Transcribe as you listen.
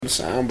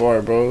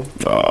Soundbar, bro.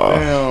 Oh.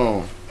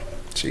 Damn.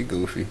 She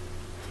goofy.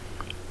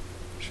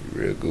 She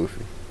real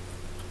goofy.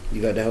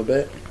 You got the hell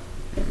back?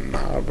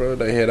 Nah, bro.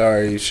 They had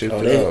already shipped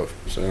it they- off,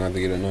 so I have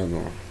to get another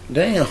one.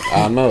 Damn.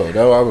 I know. That's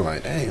why I was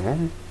like, dang,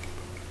 homie.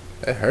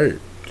 That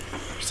hurt.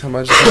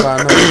 Somebody just come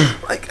by now.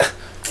 Like,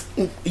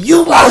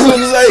 You I was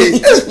gonna say.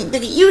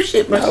 nigga, you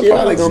shit my I'm shit.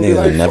 probably gonna be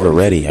Niggas like, never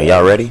ready. Are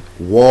y'all ready?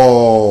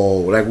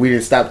 Whoa. Like we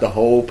didn't stop the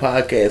whole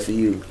podcast for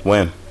you.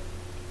 When?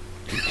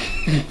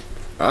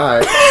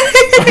 alright.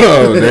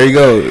 Oh, there you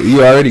go.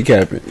 You already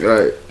capping.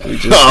 Right. We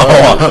just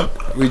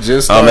started. We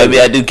just Oh, started. maybe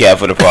I do cap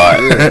for the pod.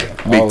 Yeah,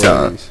 Big always.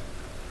 time.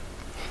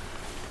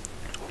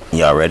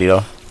 Y'all ready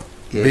though?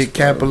 Big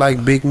capper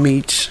like big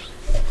meats.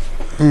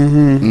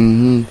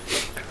 Mm-hmm.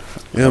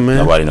 Yeah, man.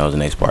 Nobody knows the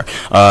next part.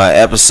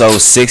 Episode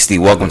 60.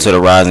 Welcome to the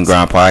Rise and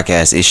Grind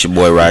podcast. It's your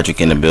boy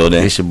Roderick in the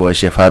building. It's your boy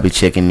Chef Hobby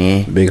checking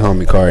in. Big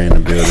homie car in the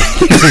building.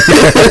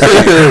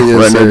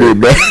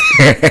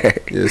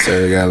 Yes,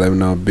 sir. Gotta let me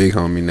know, big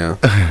homie now.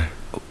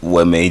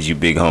 What made you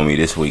big homie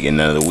this week and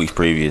none of the weeks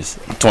previous?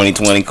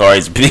 2020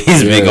 cards, big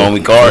homie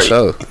For card.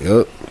 sure.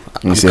 Yep.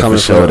 I'm said coming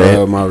for sure for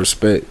that. my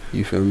respect.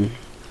 You feel me?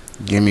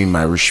 Give me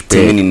my Too respect.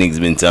 many niggas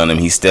been telling him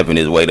he's stepping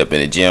his weight up in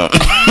the gym.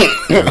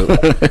 You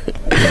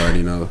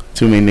already know.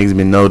 Too many niggas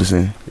been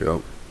noticing.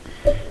 Yep.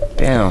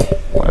 Damn.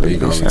 Why do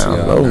Big you homie to sound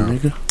y'all low, now.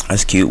 nigga?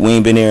 That's cute. We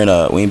ain't been here in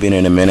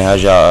a minute.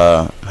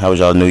 How was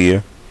y'all New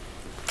Year?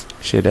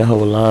 Shit, that whole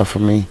lot for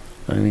me.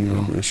 I ain't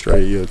even go. Been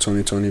straight. Yeah,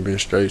 2020 been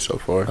straight so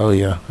far. Oh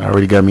yeah, I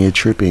already got me a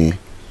trip in.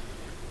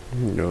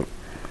 Yep.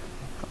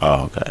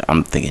 Oh, okay.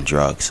 I'm thinking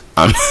drugs.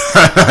 I'm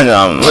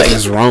What like,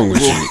 is wrong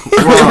with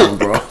you? Wrong,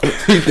 bro.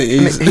 You think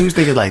he's- He was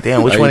thinking like,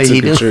 damn, which Like, one he did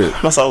he took a do?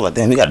 trip. I was like,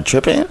 damn, we got a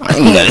trip in? I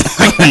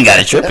ain't got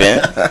a trip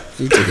in.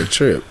 He took a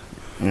trip.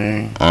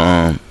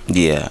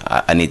 Yeah,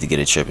 I need to get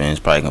a trip in. It's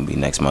probably gonna be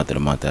next month or the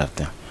month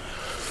after.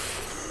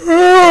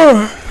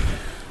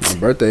 My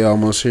birthday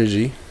almost here,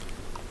 G.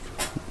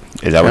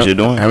 Is that what you're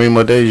doing? How many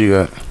more days you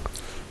got?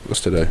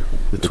 What's today?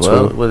 The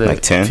 12? What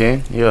Like 10?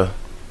 10? Yeah.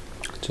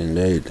 10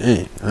 days.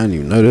 Dang, I didn't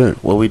even know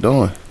that. What we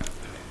doing?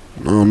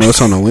 I don't know.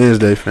 It's on a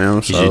Wednesday, fam.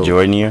 Is your So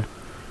Jordan year?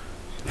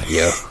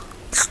 yeah.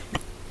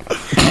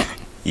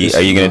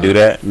 Are you gonna do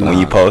that when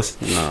you Nah.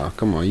 post? Nah,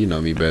 come on. You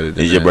know me better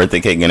than Is your that. birthday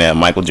cake gonna have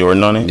Michael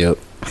Jordan on it? Yep.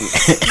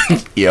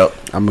 Yep.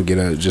 I'm gonna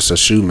get just a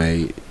shoe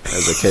made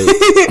as a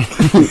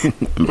cake.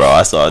 Bro,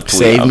 I saw a tweet.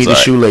 Save I'm me the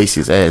sorry.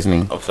 shoelaces, ass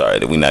nigga. I'm sorry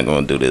that we're not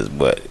gonna do this,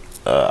 but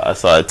I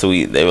saw a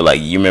tweet. They were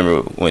like, "You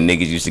remember when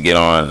niggas used to get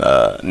on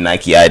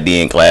Nike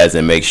ID in class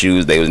and make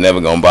shoes they was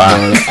never gonna buy?"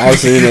 I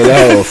seen it.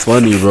 That was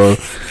funny, bro.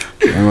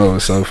 That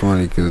was so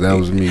funny because that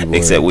was me, boy.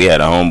 Except we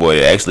had a homeboy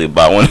that actually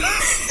bought one.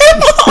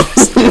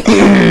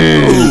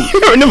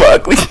 Remember them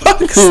ugly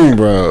bucks?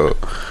 Bro.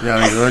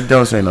 Yo,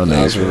 don't say no I was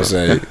names. gonna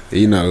say,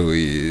 you know who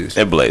he is.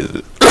 That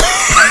blazers.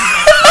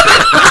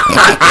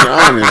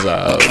 Honest,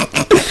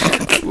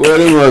 what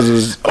it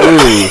was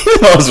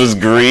Those was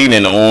green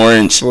and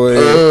orange, boy.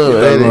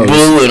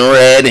 blue and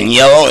red and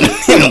yellow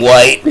and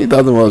white. He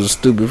thought them was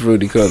stupid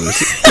fruity colors.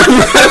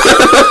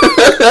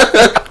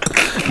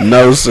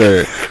 No,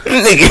 sir.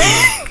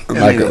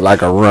 Nigga,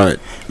 Like a runt,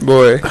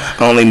 boy.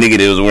 only nigga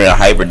that was wearing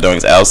hyper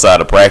dunks outside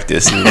of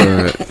practice.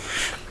 Runt.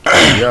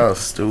 Y'all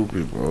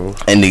stupid, bro.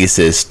 And nigga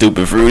says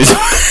stupid fruit.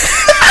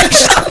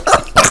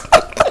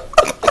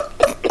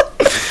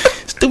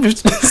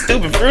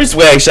 Stupid fruit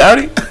swag,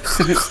 shouty.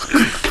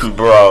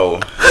 Bro.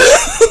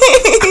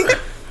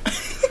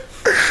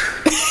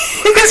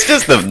 It's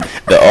just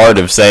the art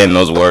of saying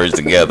those words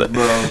together.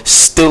 Bro.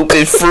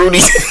 Stupid fruity.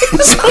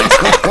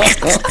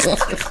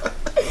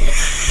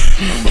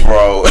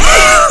 Bro.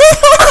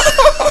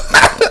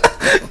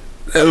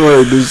 That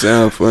word do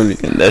sound funny.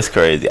 That's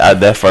crazy.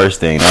 That first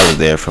thing, I was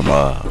there from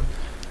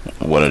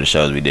one of the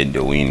shows we didn't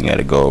do. We ain't got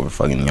to go over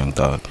fucking Young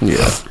Thug.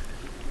 Yeah.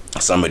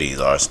 Some of these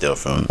are still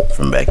from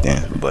back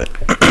then, but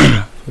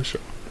For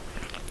sure.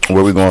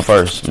 where we going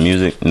first?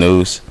 Music,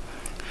 news.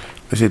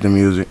 Let's hit the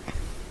music.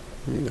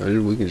 You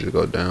know, we can just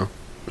go down.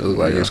 It look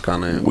like Yeah. it's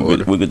kind of in We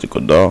order. could just go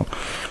down.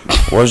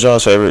 What's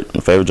y'all's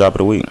favorite drop of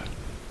the week?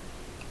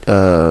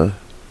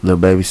 Lil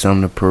Baby,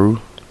 something to prove.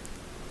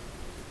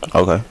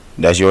 Okay,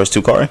 that's yours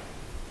too, Corey.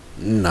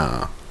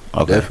 Nah,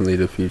 Okay, definitely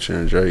the Future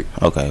and Drake.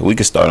 okay. We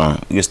can start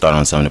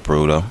on something to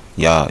prove though.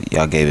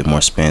 Y'all gave it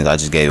more spins. I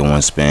just gave it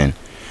one spin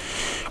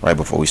right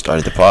before we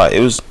started the pod. It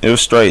was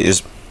straight.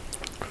 It's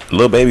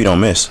Lil Baby don't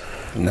miss.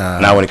 Nah.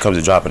 Now when it comes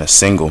to dropping a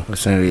single.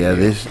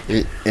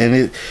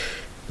 Yeah,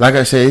 like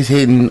I said, it's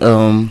hitting.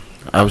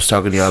 I was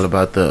talking to y'all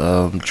about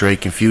the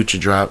Drake and Future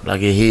drop.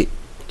 Like it hit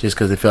just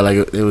because it felt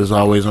like it was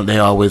always on. They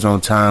always on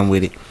time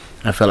with it.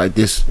 I felt like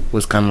this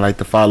was kind of like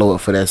the follow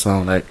up for that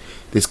song. Like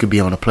this could be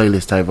on a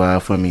playlist type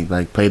vibe for me.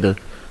 Like play the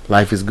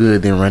Life Is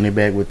Good, then run it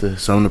back with the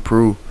Something to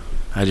Prove.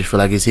 I just feel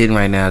like it's hitting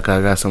right now because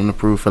I got something to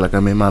prove. Feel like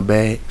I'm in my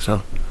bag.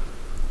 So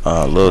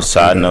Little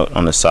side note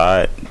on the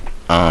side.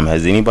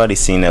 Has anybody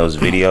seen those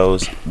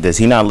videos? Does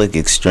he not look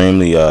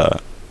extremely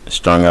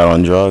strung out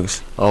on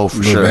drugs? oh for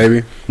Lil sure.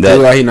 Baby. That-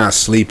 Look like he not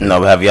sleeping. No,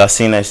 but have y'all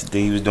seen that shit that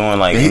he was doing?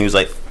 Like, he was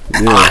like,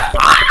 Yeah.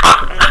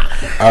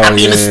 Oh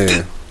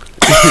yeah.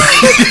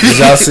 Did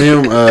y'all see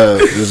him?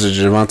 Was it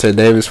Gervonta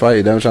Davis fight?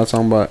 Is that what y'all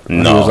talking about?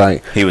 No,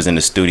 he was in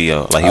the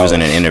studio. Like, he was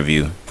in an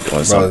interview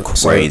doing something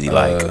crazy.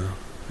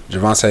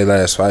 Gervonta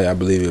last fight, I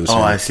believe it was him.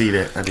 I see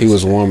that. He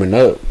was warming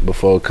up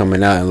before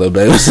coming out, and Lil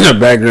Baby was in the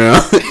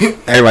background.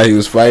 Everybody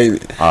was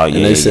fighting. Oh, yeah,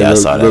 and they said I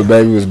saw that. Lil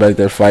Baby was back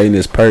there fighting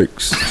his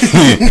perks.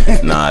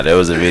 Nah, there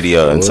was a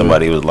video, and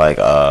somebody was like,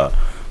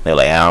 they're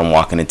like, I'm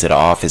walking into the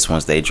office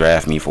once they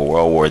draft me for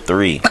World War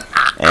III.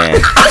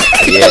 And,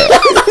 yeah.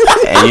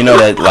 And you know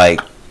that,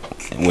 like,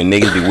 when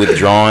niggas be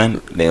withdrawing,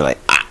 they like,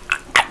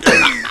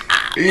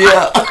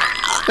 Yeah.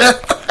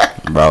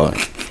 bro,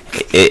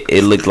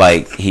 it looked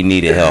like he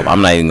needed help.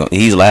 I'm not even gonna,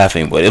 he's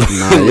laughing, but it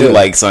looked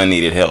like son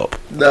needed help.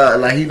 Nah,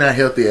 like he not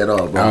healthy at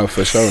all, bro. Oh,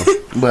 for sure.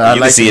 But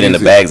You can see it in the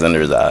bags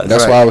under his eyes.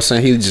 That's why I was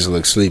saying he just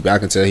looks sleepy. I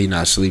can tell he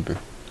not sleeping.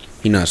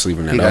 He not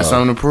sleeping at all. He got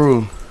something to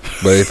prove.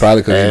 But it's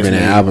probably because he's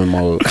been in album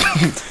mode.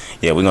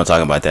 Yeah, we're gonna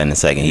talk about that in a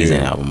second. He's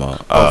in album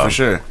mode. For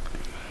sure.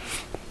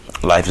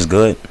 Life is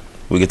good.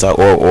 We could talk,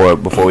 or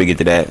before we get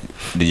to that,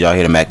 did y'all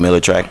hear the Mac Miller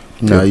track?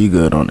 No, you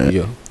good on that.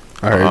 Yeah,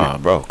 I heard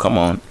it. Bro, come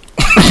on.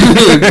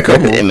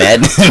 Come on.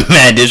 Mad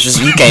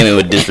disrespect. You came in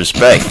with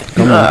disrespect.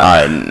 All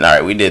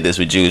right. We did this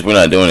with Juice. We're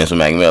not doing this with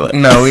Mac Miller.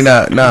 No, we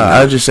not. No,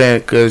 I was just saying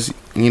because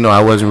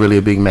I wasn't really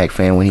a big Mac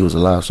fan when he was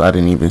alive, so I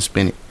didn't even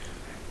spin it.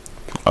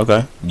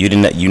 Okay. You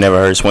never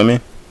heard Swimming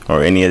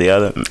or any of the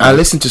other? I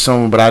listened to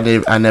some, but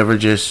I never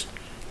just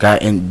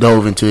got and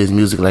dove into his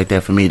music like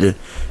that for me to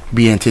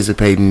be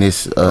anticipating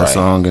this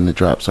song and the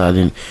drop. So I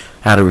didn't,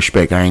 out of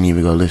respect, I ain't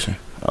even go listen.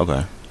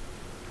 Okay.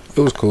 It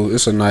was cool.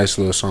 It's a nice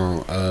little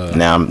song.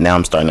 Now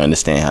I'm starting to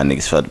understand how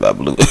niggas felt about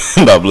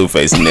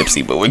Blueface and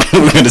Nipsey, but we're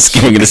gonna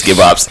skip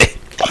Offset.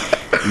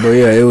 But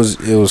yeah, it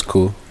was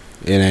cool.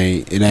 It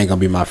ain't gonna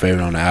be my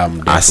favorite on the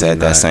album. I said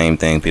that same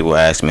thing. People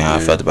asked me how I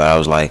felt about it. I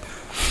was like,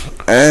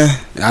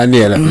 I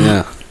did.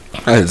 Yeah.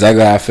 That's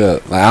exactly how I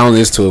felt. Like, I only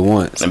listened to it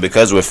once. And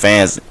because we're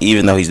fans,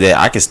 even though he's dead,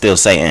 I can still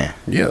say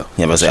Yeah.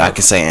 Yeah, but I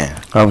can say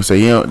I would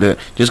say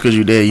just because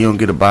you dead, you don't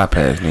get a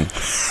bypass,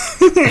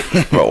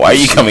 nigga. Bro, why are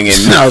you coming in?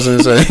 I was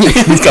gonna say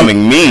He's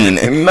coming mean.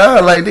 No,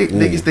 like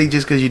niggas think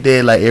just because you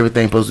dead, like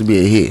everything supposed to be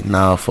a hit.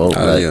 Nah, folks.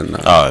 no.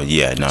 Oh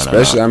yeah, no.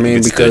 Especially, I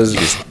mean, because you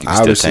can still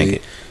obviously tank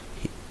it.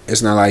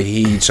 it's not like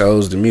he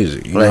chose the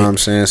music. You know Like, what I'm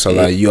saying? So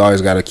like, you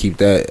always got to keep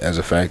that as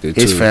a factor too.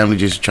 His family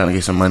just trying to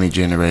get some money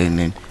generated,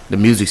 and the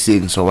music's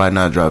sitting, so why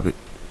not drop it?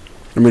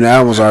 I mean, the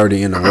album's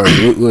already in the works.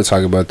 We'll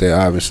talk about that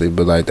obviously,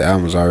 but like the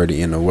album's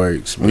already in the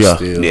works. But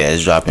still. Yeah,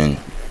 it's dropping.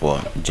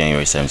 Well,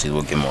 January 17th.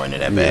 We'll get more into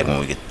that bag when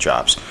we get the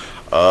drops.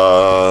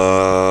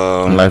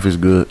 Life is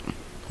good.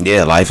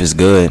 Yeah, Life is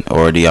good.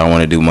 Or do y'all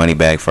want to do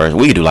Moneybag first?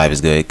 We can do Life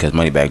is Good because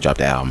Moneybag dropped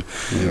the album.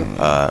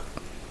 Yeah.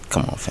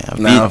 Come on,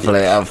 fam. Nah,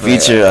 I'm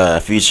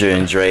Future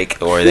and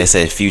Drake, or they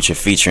said Future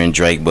featuring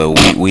Drake, but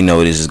we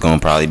know this is gonna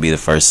probably be the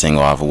first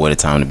single off of What a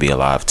Time to Be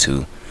Alive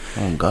 2.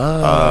 Oh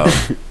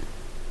God.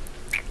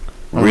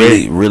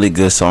 Really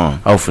good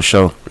song. Oh, for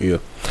sure. Yeah.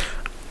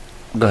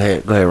 Go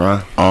ahead,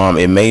 Ron.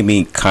 It made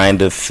me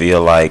kind of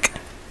feel like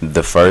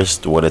the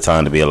first What a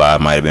Time to Be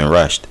Alive might have been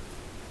rushed.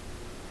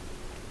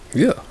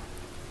 Yeah.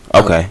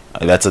 Okay,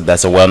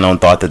 that's a well-known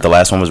thought that the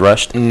last one was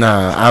rushed.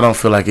 Nah, I don't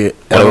feel like it.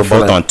 Well, they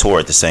were both on tour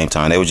at the same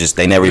time.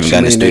 They never even got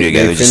in the studio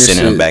together. They were just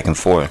sending them back and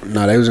forth.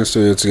 No, they was in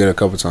studio together a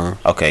couple times.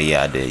 Okay,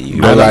 yeah, I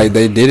did. But like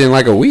they did it in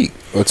like a week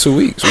or 2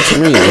 weeks. What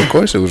you mean? Of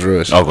course it was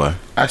rushed. Okay.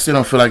 I still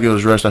don't feel like it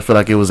was rushed. I feel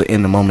like it was an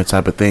in the moment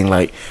type of thing.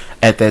 Like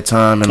at that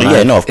time, and like,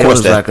 yeah, no, of course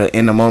it was like a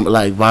in the moment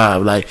like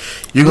vibe. Like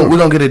we're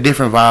gonna get a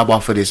different vibe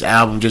off of this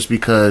album just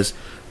because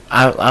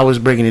I was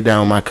breaking it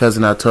down with my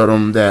cousin. I told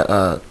him that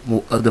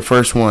the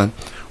first one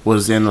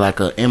was in like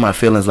in my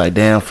feelings, like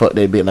damn, fuck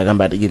that bit, like I'm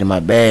about to get in my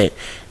bag.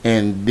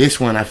 And this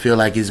one I feel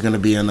like it's gonna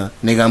be in a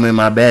nigga, I'm in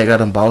my bag, I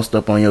done bossed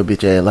up on your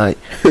bitch ass, like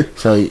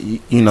so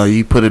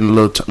you put in a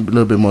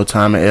little bit more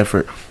time and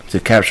effort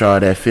to capture all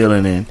that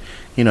feeling and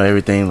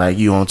everything, like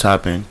you on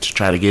top, and to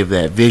try to give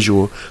that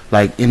visual,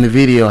 like in the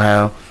video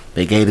how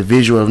they gave the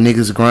visual of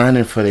niggas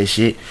grinding for their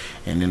shit,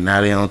 and then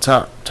now they on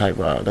top type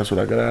vibe. That's what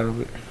I got out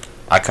of it.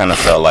 I kind of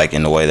felt like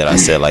in the way that I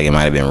said, like it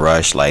might have been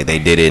rushed, like they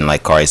did it in,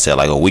 like Kari said,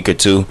 like a week or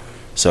two.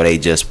 So they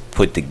just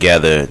put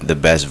together the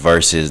best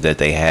verses that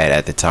they had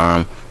at the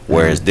time.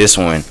 Whereas this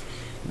one,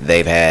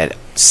 they've had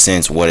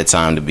since What a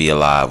Time to Be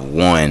Alive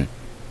 1,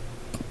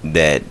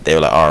 that they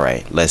were like, all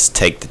right, let's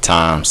take the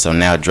time. So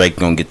now Drake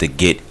gonna get to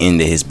get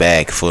into his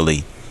bag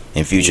fully,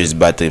 and Future's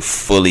about to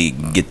fully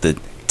get to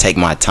take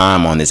my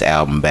time on this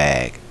album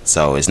bag.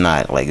 So it's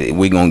not like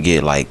we gonna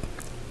get like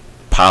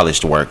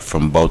polished work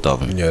from both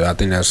of them. Yeah, I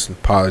think that's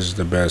polish is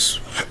the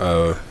best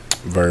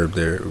verb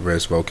there,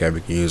 best vocab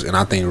you can use, and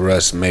I think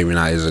rust maybe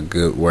not is a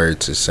good word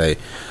to say.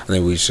 I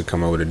think we should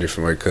come up with a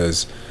different word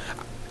because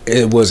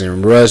it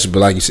wasn't rushed, but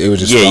like you said, it was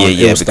just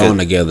it was thrown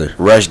together.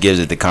 Rush gives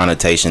it the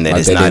connotation that like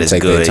it's not as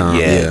good.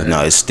 Yeah,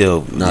 no, it's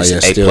still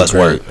A+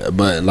 work.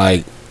 But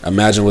like,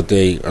 imagine what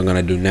they are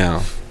gonna do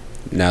now.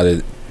 Now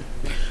that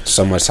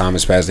so much time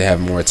has passed, they have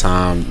more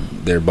time.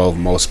 They're both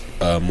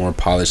more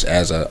polished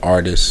as an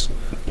artist.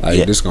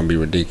 Like this is gonna be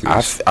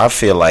ridiculous. I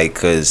feel like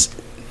because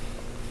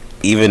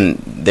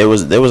even there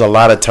was a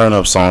lot of turn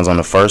up songs on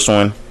the first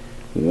one.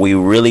 We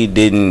really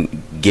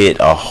didn't get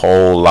a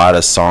whole lot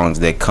of songs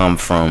that come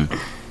from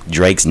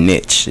Drake's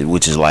niche,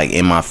 which is like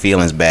In My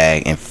Feelings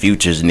bag, and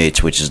Future's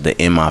niche, which is the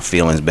In My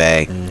Feelings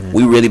bag.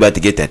 We really about to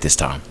get that this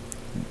time.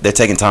 They're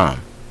taking time.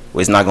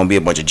 It's not gonna be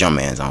a bunch of jump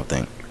mans, I don't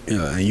think.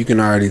 Yeah, and you can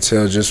already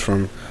tell just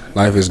from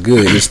Life Is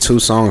Good. It's 2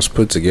 songs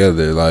put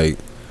together. Like,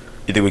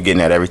 You think we're getting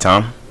that every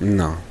time?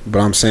 no, but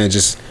I'm saying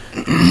just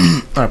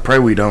I pray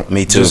we don't.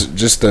 Me too.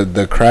 just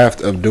the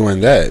craft of doing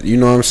that. You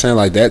know what I'm saying?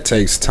 Like, that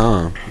takes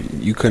time.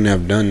 You couldn't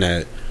have done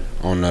that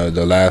on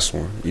the last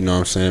one. You know what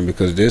I'm saying?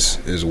 Because this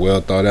is well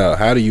thought out.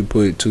 How do you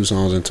put 2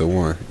 songs into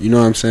one? You know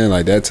what I'm saying?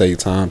 Like, that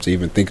takes time to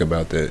even think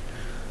about that.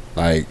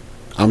 Like,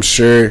 I'm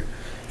sure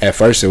at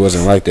first it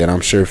wasn't like that.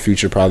 I'm sure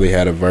Future probably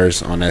had a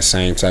verse on that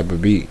same type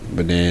of beat,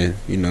 but then,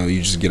 you know,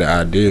 you just get an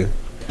idea,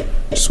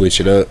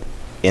 switch it up.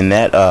 In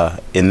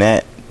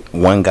that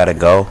One Gotta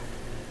Go,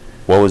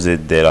 what was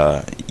it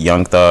that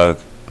Young Thug,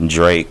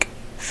 Drake,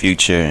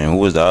 Future, and who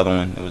was the other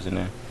one that was in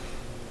there?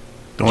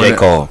 J.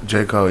 Cole.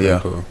 J. Cole, yeah.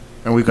 Cool.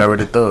 And we got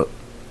rid of Thug.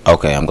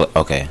 Okay,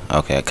 okay.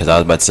 Because I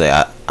was about to say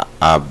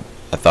I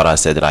thought I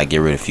said that I get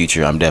rid of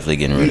Future. I'm definitely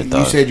getting rid of Thug.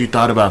 You said you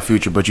thought about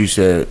Future, but you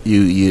said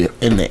you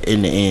in the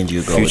end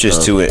you go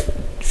Future's with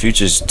Thug.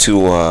 Future's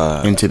too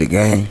Into the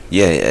game.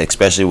 yeah,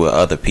 especially with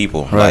other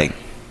people. Right. Like,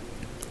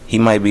 he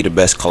might be the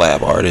best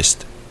collab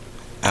artist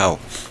out.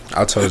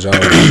 I told y'all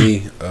with me,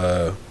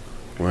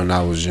 when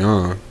I was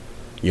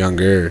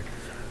younger,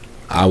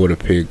 I would have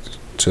picked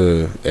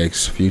to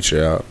X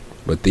Future out.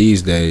 But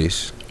these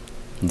days,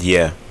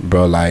 Yeah.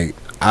 bro, like,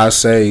 I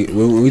say,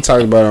 we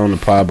talked about it on the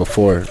pod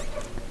before,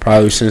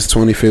 probably since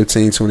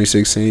 2015,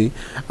 2016,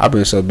 I've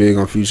been so big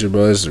on Future,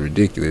 bro, it's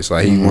ridiculous.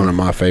 Like, he's one of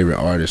my favorite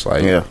artists,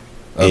 like, Yeah.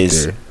 up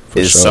It's there, for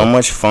sure. so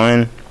much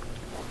fun.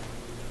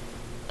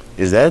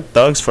 Is that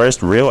Thug's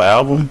first real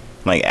album?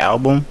 Like,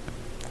 album?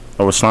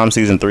 Or was Slime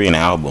Season 3 an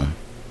album?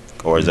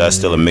 Or is that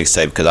still a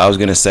mixtape? Because I was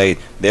going to say,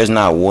 there's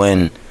not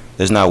one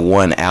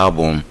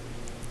album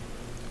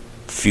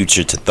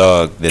Future to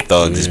Thug that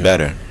Thug's is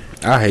better.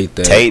 I hate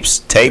that.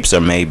 Tapes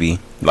are maybe.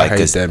 Like, I hate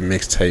 'cause that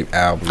mixtape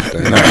album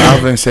thing. Now, I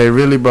was gonna say,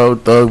 really, bro,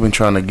 Thug been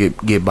trying to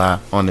get by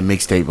on the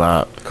mixtape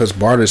vibe. Because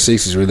Barter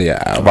 6 is really an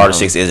album. Barter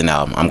 6 is an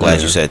album. I'm glad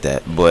Yeah. you said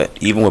that. But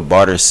even with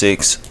Barter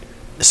 6,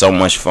 so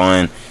much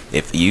fun.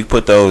 If you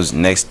put those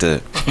next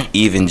to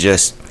even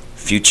just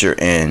Future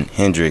and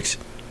Hendrix,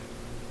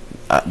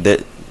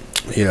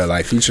 Yeah,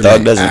 like Future Thug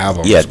make doesn't.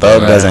 albums. Yeah, Thug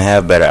bro. doesn't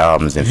have better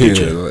albums than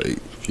Future. Yeah, like,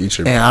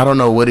 Future. And I don't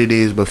know what it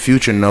is, but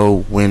Future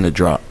know when to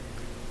drop.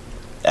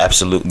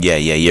 Absolutely. Yeah,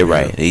 you're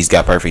right. He's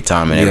got perfect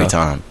timing every Yeah.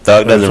 time.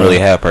 Thug doesn't really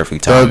have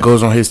perfect timing. Thug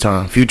goes on his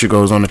time. Future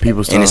goes on the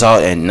people's time. And it's all,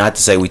 and not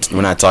to say we're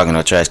not talking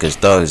no trash, because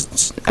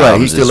Thug's Right,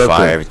 albums he's still is up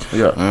fire.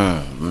 there.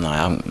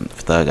 Yeah.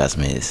 Thug got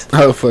some hits.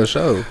 Oh, for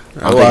sure.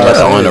 I'm thinking about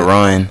the On the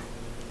Run.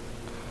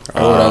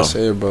 What I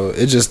said, bro.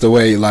 It's just the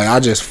way, like, I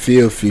just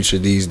feel Future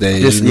these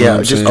days. Just- you know yeah, what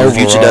I'm just saying?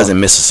 overall. Future doesn't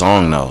miss a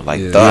song though. Like,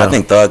 Yeah. Thug, Yeah. I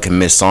think Thug can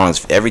miss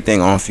songs.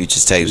 Everything on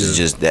Future's tapes is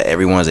just that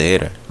everyone's a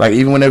hitter. Like,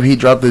 even whenever he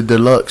dropped the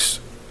deluxe,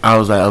 I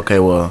was like, okay,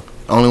 well,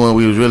 only one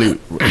we was really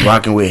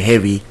rocking with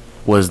heavy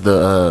was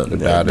the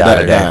Die Die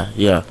Today. Die.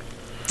 Yeah.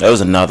 There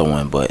was another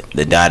one, but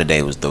the Die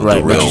Today was the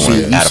Right, but real you see-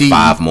 one you out see- of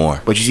 5 more.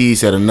 But you see, he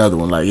said another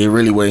one. Like, it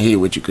really wasn't hit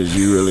with you because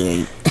you really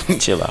ain't.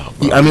 Chill out,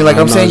 bro. I mean, like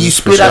I'm No, saying, you just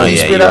spit for out, sure. you Yeah,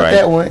 spit you're out right.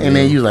 that one, and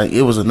then you like,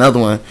 it was another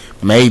one,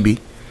 maybe.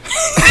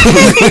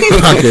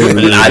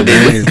 I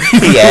didn't.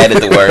 He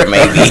added the word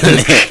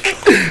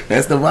maybe.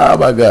 That's the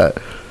vibe I got.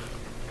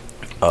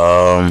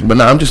 But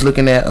now I'm just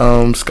looking at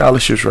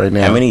scholarships right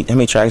now. How many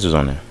tracks was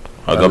on there?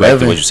 I'll go back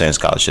to 11. what you're saying,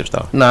 scholarships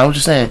though. No, I was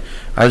just saying.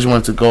 I just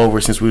wanted to go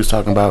over since we was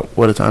talking about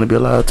what a time to be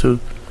allowed to.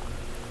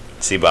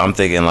 See, but I'm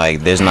thinking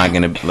like there's not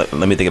gonna.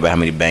 Let me think about how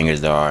many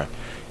bangers there are.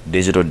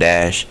 Digital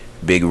Dash,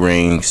 Big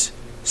Rings,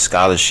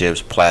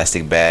 scholarships,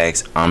 plastic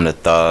bags. I'm the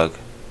Thug.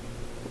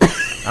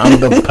 I'm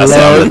the I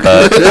said I'm the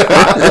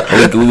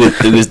plug.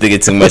 Thug. we was thinking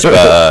too much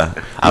about.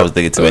 I was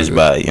thinking too much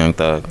about Young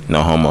Thug.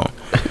 No homo.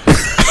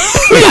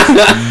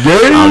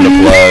 I'm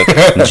the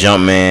plug.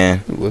 Jumpman.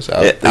 What's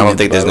I don't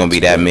think there's gonna be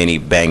that many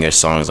banger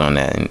songs on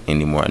that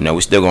anymore. No,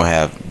 we still gonna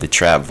have the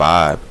trap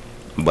vibe,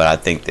 but I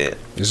think that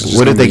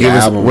What if they give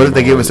us? What if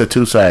they give us a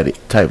two-sided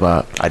type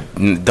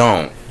vibe?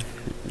 don't.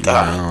 I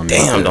God don't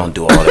damn, know. don't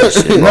do all that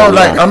shit. No, bro.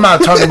 like I'm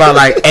not talking about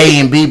like A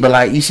and B, but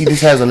like you see,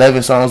 this has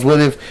 11 songs. What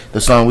if the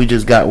song we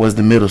just got was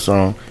the middle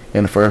song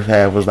and the first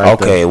half was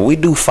like Okay, we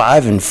do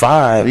 5 and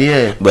 5.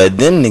 Yeah. But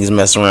then niggas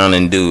mess around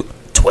and do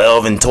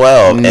 12 and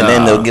 12, and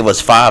then Nah. they'll give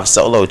us 5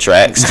 solo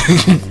tracks.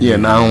 Yeah,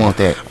 no, I don't want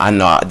that I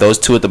know those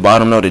two at the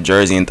bottom though, the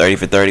Jersey and 30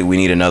 for 30. We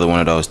need another one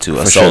of those two,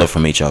 a For solo sure.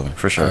 from each other.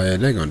 for Oh, sure. yeah,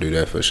 they're gonna do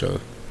that for sure.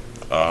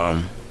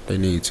 Um, They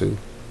need to.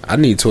 I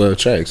need 12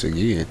 tracks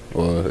again.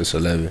 Well, it's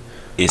 11.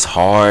 it's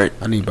hard.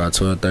 I need about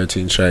 12,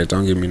 13 tracks.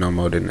 Don't give me no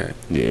more than that.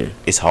 Yeah,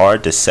 It's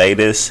hard to say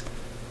this.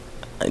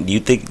 Do you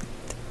think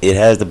it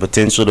has the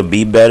potential to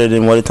be better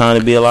than What a Time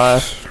to Be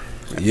Alive?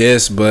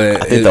 Yes,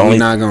 but think the only- it's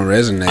not gonna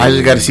resonate. I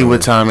just got to see with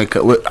what time it.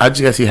 I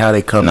just got to see how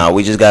they come. No,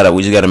 we just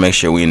gotta make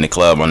sure we in the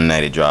club on the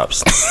night it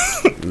drops.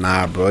 it.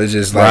 Nah, bro. It's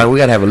just Right, like we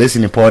gotta have a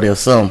listening party or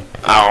something.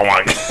 Oh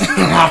my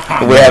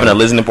god. We're having a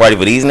listening party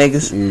for these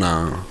niggas?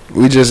 nah.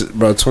 We just,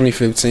 bro.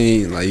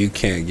 2015, like you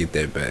can't get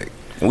that back.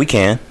 We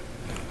can.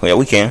 Yeah,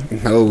 we can.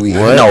 No, we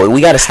No, we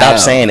gotta stop How?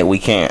 saying that we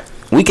can't.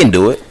 We can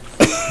do it.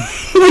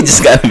 We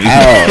just gotta be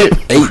How?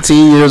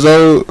 18 years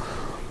old.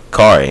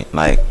 Kari,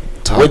 like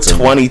Talk we're to me.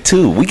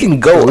 22. We can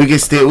go. We can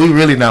still. We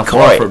really not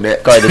far Kari, from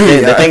that. Kari,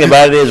 the thing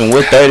about it is when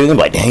we're 30, we're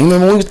like, dang,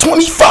 remember when we was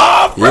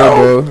 25, bro?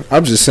 Yeah, bro.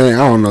 I'm just saying.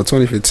 I don't know.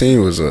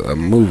 2015 was a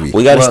movie.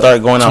 We gotta Well,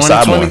 start going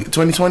outside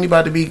 2020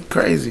 about to be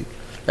crazy.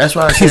 That's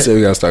why I He said said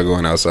we gotta start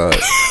going outside.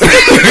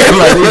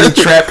 like we just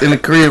trapped in the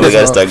crib. more. We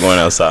gotta so- start going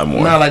outside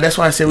more. No, like that's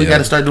why I said we Yeah. got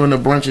to start doing the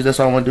brunches. That's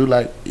what I want to do.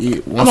 Like,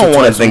 I don't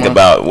want to think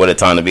about what a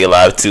time to be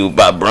alive to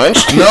by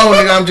brunch. No,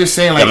 nigga, I'm just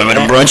saying. Like, Remember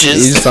the He's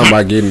brunches? just talking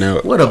about getting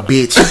out. what a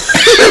bitch.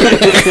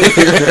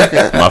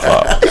 My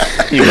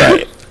fault. You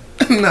right.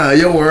 Nah,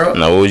 your world.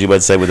 No, what was you about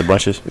to say with the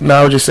brunches? No,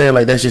 I was just saying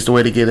like that's just the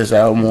way to get us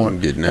out more.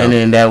 Getting out. And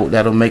then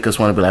that'll make us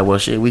want to be like, well,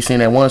 shit, we seen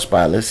that one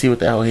spot. Let's see what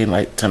the hell hitting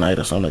like tonight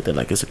or something like that.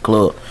 Like it's a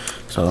club.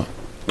 So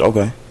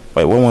Okay.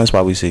 Wait, what one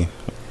spot we see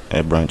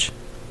at brunch?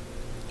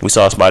 We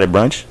saw a spot at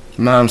brunch.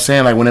 no, I'm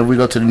saying like whenever we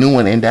go to the new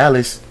one in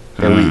Dallas,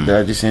 that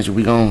I just sent you,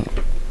 we gonna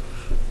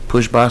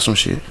push by some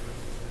shit.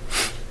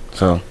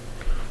 So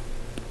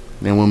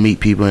then we'll meet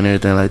people and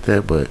everything like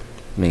that. But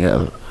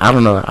nigga, I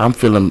don't know. I'm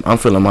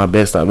feeling my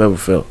best I've ever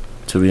felt.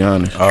 To be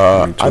honest.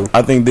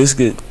 I think this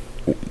could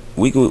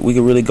we could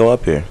really go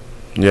up here.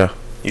 Yeah.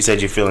 You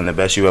said you're feeling the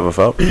best you ever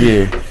felt.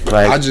 Yeah.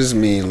 I Like just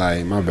mean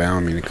like my bad. I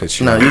don't mean to cut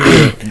you. no, off. you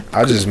good.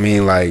 I just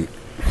mean like,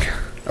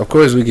 of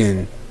course we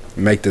can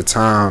make the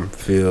time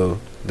feel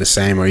the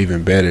same or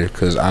even better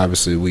because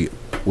obviously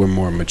we're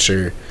more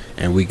mature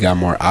and we got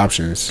more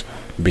options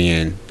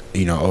being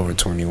over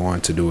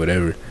 21 to do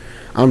whatever.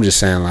 I'm just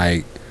saying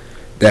like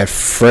that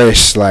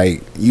fresh,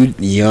 like you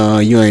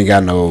young, you ain't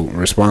got no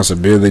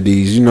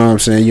responsibilities. You know what I'm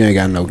saying? You ain't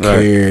got no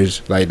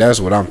cares. Like that's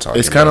what I'm talking.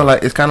 It's kind of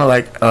about.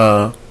 like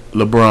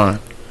LeBron,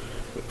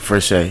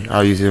 for say.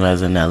 I'll use him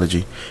as an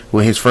analogy.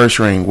 With his first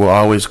ring, we'll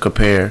always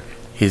compare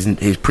his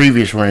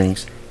previous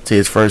rings to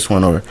his first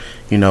one, or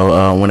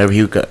whenever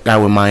he got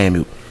with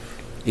Miami.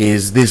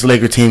 Is this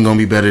Laker team gonna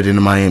be better than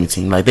the Miami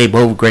team? Like they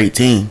both great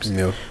teams,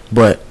 Yeah.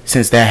 but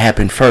since that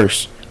happened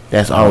first,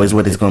 that's always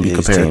what it's gonna be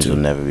These compared teams will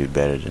to. never be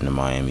better than the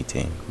Miami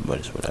team, but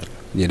it's whatever.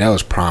 Yeah, that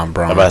was prime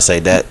Bron. I'm about to say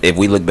that if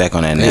we look back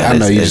on that now, Yeah, I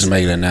know you it's- just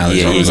made an analogy.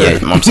 Yeah.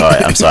 I'm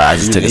sorry. I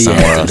just took it He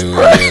somewhere had else. to do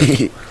it,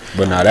 yeah.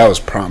 But nah, that was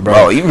prime,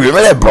 Bro, you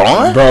remember that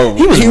Braun? Bro,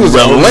 he was a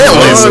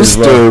relentless,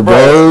 monster,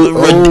 bro.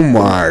 Oh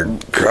my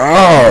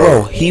god,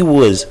 Bro, he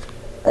was.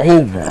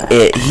 Oh my.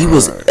 He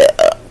was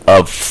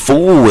a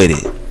fool with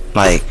it.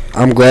 Like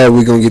I'm glad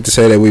we're gonna get to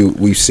say that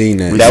we've seen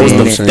that. that was You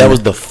know what I'm saying? that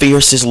was the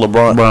fiercest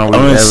LeBron, LeBron we've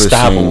ever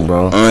unstoppable, seen,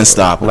 bro.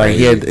 unstoppable. Like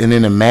he had, and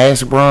then the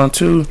mask Bron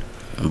too.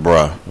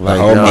 bruh. Like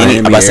whole Miami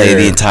I'm about to say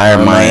era. the entire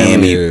Oh,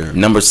 Miami yeah.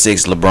 number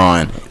 6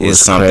 LeBron is Was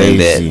something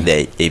crazy.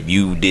 that if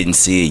you didn't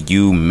see it,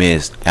 you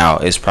missed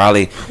out. It's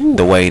probably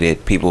the way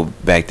that people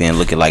back then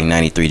look at like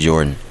 93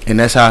 Jordan. And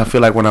that's how I feel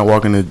like when I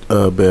walk in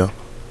the Bell.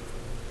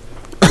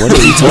 What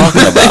are you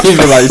talking about? You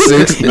feel like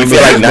 6. You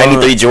feel like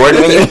 93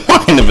 Jordan when you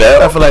walk in the I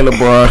bell? feel like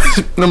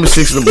LeBron, number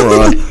 6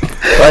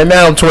 LeBron. Right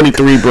now I'm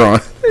 23 Bron.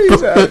 like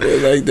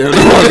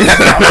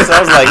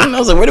that. I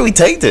was like, where do we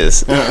take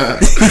this?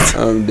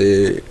 I'm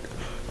dead.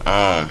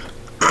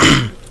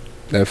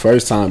 That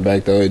first time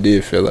back though, it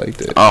did feel like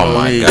that. Oh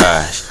my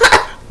gosh.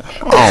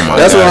 Oh my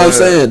That's gosh. what I'm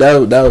saying.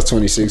 That was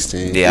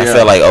 2016. Yeah, I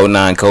felt like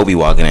 09 Kobe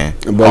walking in.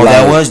 But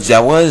that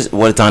like- was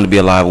What a Time to Be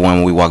Alive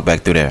when we walked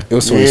back through there. It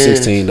was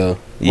 2016 though.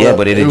 Yeah, Well,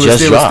 but it it had was just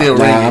still- dropped. still-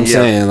 Nah, ringing, I'm yeah.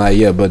 saying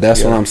like but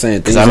that's what I'm saying.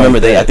 Because Things I remember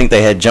like I that. think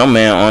they had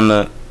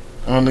Jumpman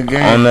On the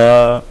game. on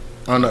the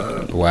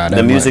Wow,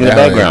 the music in the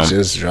background.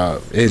 just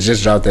dropped. It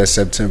just dropped that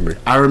September.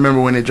 I remember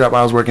when it dropped,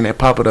 I was working at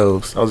Papa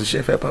Do's. I was a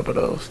chef at Papa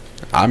Do's.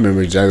 I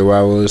remember exactly where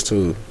I was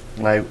too.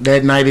 Like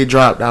that night it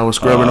dropped, I was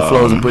scrubbing the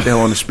floors and put that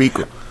on the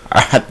speaker.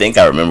 I think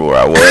I remember where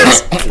I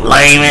was.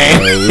 Lame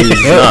man. We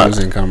was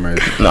in commerce.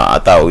 No, I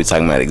thought we were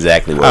talking about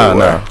exactly where Oh we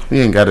were. no,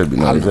 you ain't gotta be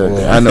no I know.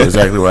 exactly. I know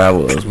exactly where I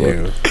was. But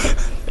Yeah.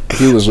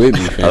 He was with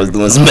me, fam. I was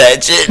doing some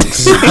bad shit.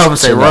 I would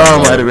say Ron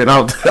might have been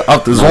off the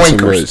Not too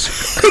zoinkers.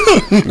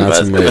 much.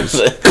 Not too much.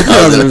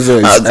 I was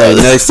in- I was- Hey,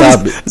 next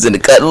topic. I was in the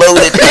cut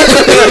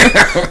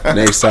loaded.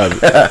 Next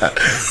topic.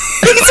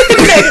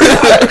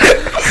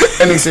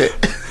 And he said,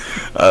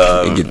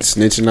 You get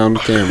snitching on the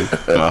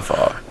camera. My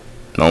fault.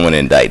 No one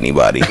indict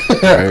anybody.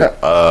 Right?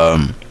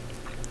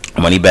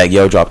 Moneybagg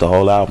Yo dropped the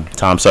whole album.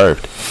 Time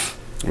served.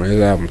 Man,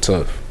 his album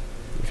tough.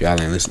 If y'all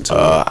ain't listen to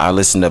I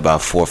listened to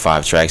about 4 or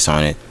 5 tracks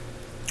on it.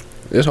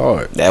 it, it's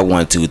hard. That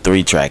 1, 2,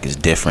 3 track is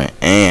different.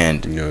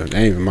 And You know, it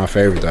ain't even my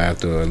favorite. I have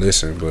to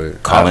listen,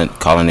 but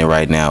calling it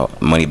right now.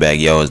 Moneybagg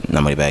Yo is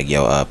not Moneybagg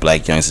Yo.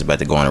 Black Youngster is about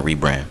to go on a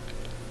rebrand.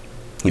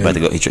 He about to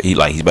go.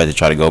 He's about to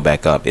try to go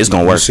back up. It's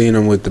gonna you work. seen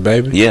him with the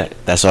baby? Yeah,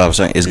 that's what I was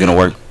saying. It's gonna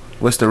work.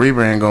 "What's the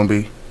rebrand gonna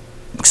be?"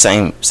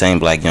 Same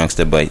black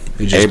youngster, but It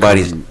just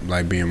everybody's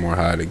like being more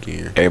hot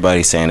again.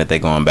 everybody's saying that they're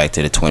going back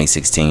to the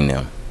 2016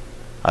 now.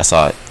 I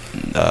saw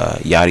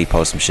Yachty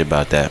post some shit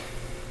about that.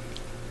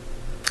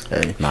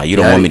 Hey, Nah, you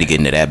don't want me to get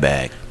into that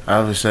bag.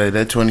 I would say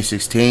that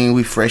 2016,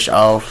 we fresh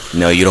off.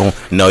 No, you don't.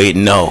 No,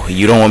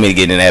 you don't want me to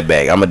get in that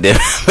bag. I'm a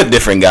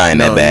different guy in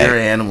that bag. You're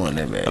an animal in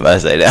that bag. If I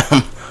say that,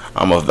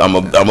 I'm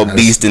a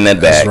beast in that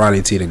That's bag.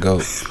 Ronnie T the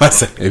GOAT. I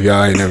say, If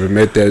y'all ain't never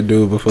met that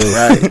dude before,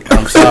 Right.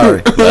 I'm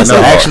sorry. That's No,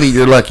 all. actually,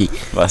 you're lucky.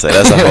 I say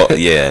that's a whole.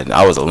 Yeah,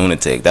 I was a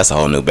lunatic. That's a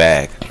whole new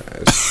bag.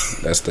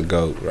 that's the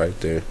GOAT right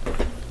there.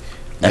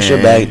 That's your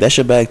Man. bag. That's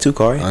your bag too,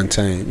 Corey.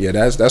 Untamed. Yeah,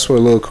 that's where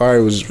Lil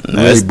Kari was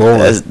really That's, born.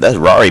 that's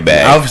Rory I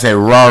bag. would say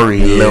Rory,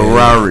 Lil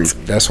Rory.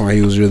 That's when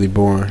he was really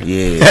born.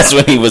 Yeah. That's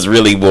when he was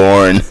really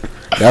born.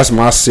 That's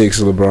my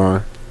sixth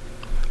LeBron.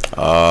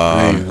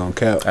 I ain't even gonna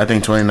cap. I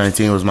think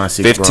 2019 was my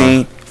sixth.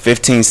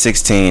 15,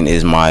 16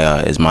 is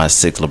my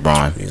sixth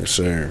LeBron. Yes,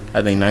 sir.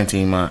 I think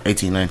 18,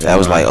 19. That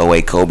was like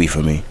 08 Kobe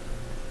for me.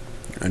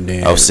 And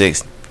then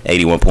 06,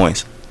 81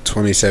 points.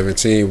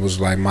 2017 was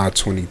like my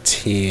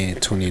 2010,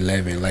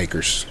 2011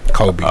 Lakers.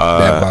 Kobe.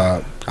 That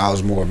vibe. I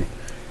was more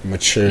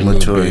mature a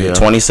little bit. yeah.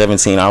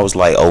 2017, I was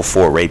like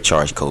 04 rape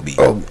charge Kobe.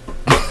 Oh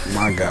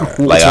my God.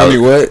 Like, Tell I me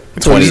was-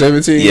 what?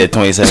 2017? Yeah,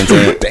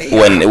 2017.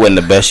 Damn. It wasn't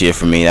the best year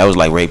for me. That was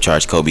like rape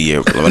charge Kobe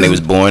year. When they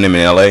was born him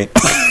in LA.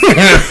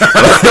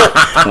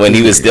 When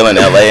he was still in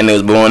LA and they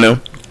was born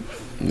him.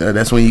 No,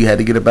 that's when you had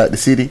to get about the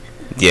city.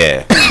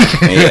 Yeah.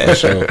 Yeah.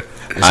 So,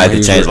 I had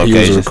to change He was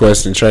locations.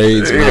 requesting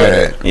trades and all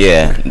that.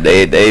 Yeah.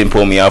 They didn't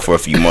pull me out for a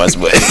few months,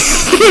 but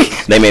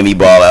they made me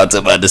ball out till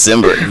about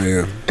December.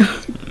 Yeah.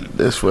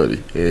 That's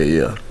funny.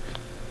 Yeah.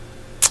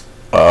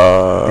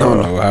 I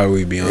don't know how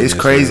we be on It's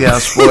this, crazy man. how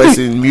sports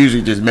and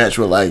music just match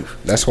with life.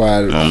 That's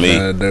why On me.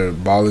 the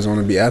ballers want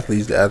to be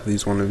athletes. The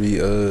athletes want to be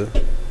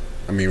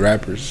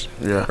rappers.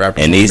 Yeah.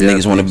 Rappers And wanna these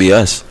niggas want to be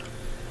us.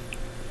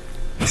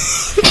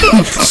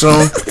 So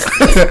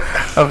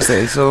I would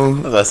say so.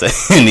 As I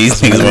say, and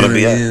these niggas want to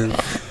be us.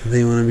 Yeah,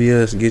 they want to be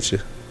us. Get you,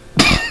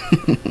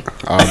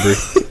 Aubrey.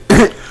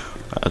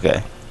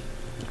 Okay.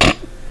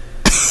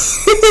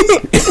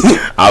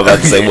 I was about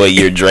to say what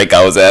year Drake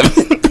I was having.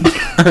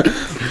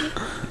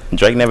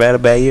 Drake never had a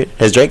bad year.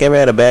 Has Drake ever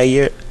had a bad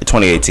year?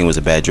 2018 was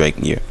a bad Drake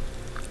year.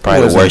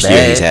 Probably the wasn't worst year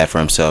bad. he's had for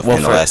himself Well,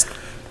 in the for- last.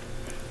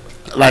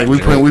 Like we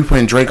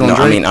putting Drake on No,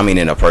 Drake. I mean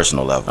in a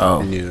personal level.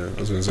 Oh, Yeah, I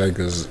was gonna say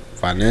because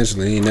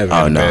financially he never. Oh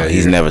had a no, bad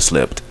he's year. never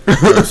slipped. I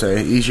would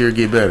say each year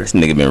get better. This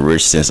nigga been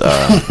rich since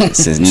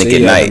since Nick See, at he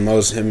got Night. the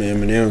most. Him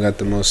and Eminem got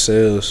the most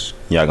sales.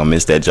 Y'all gonna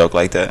miss that joke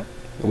like that?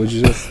 What'd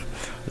you say?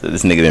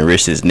 This nigga been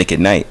rich since Nick at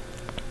Night.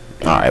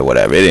 All right,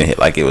 whatever. It didn't hit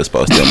like it was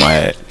supposed to in my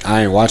head.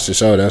 I ain't watched the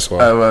show. That's why.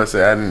 I was about to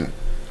say I didn't.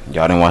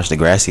 Y'all didn't watch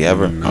Degrassi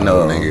ever? No,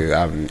 No.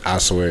 nigga. I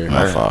swear.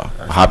 My fault.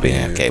 Hoppy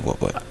didn't have cable,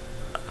 but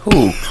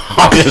Who?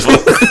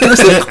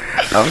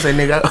 I would say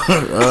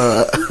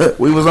nigga.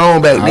 We was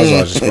on back I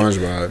was then.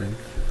 watching SpongeBob.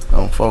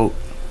 On folk.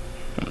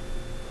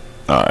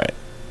 all right.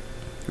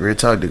 Real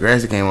talk.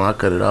 Degrassi came on. I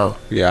cut it off.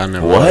 Yeah, I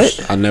never What?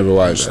 watched. I never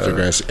watched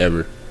Degrassi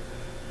ever.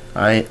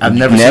 I've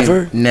never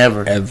Never? seen,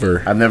 never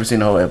Ever. I've never seen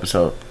the whole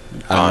episode.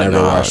 I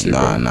never watched it.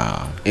 Bro.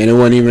 Nah. And it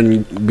wasn't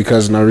even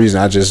because of no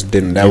reason. I just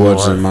didn't. That Didn't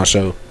wasn't watch. my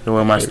show. The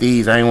way my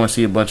steeds, I didn't want to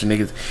see a bunch of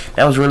niggas.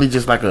 That was really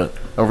just like a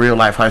real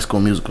life High School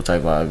Musical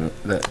type vibe.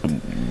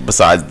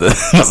 Besides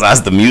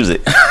the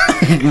music.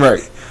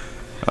 Right.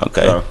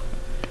 Okay. So,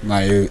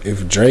 Like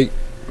if Drake,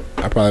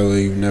 I probably would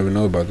even never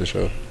know about the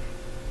show.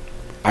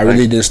 I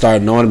really didn't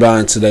start knowing about it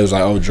until they was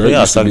like, "Oh, Drake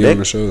Yeah, used to suck be dick. on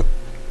the show."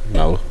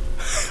 No,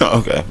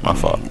 Okay, my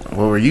fault.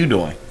 what were you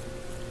doing?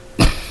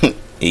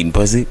 Eating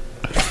pussy?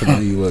 no,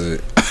 you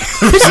wasn't.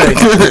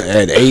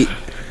 At 8,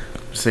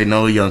 Say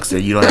no, youngster.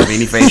 You don't have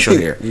any facial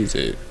hair. he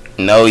said,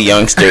 No,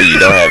 youngster, you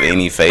don't have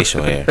any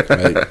facial hair.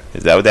 right,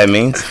 Is that what that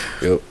means?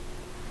 "Yep,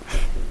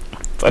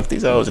 Fuck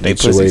these hoes and they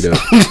get your weight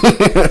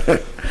pussies.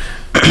 up."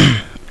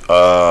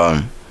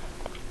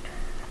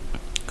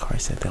 Corey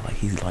said that like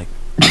he's like.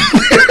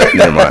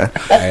 Never mind.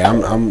 Hey,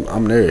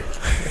 I'm there.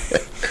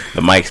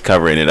 The mic's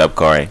covering it up,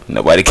 Corey.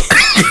 Nobody can.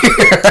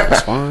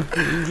 It's fine.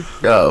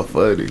 Oh,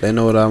 funny. They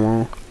know what I'm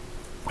on.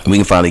 We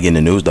can finally get in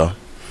the news though.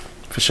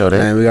 For sure that.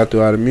 Man, we got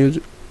through all the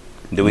music.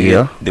 Did we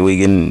Yeah.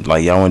 get in,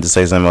 like, y'all wanted to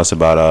say something else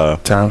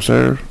about Time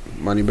served.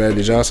 Money bad.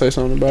 Did y'all say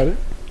something about it?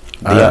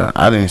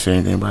 I didn't say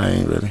anything, but I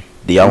ain't really.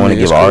 do y'all want to Yeah,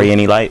 give it's cool. Ari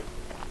any light?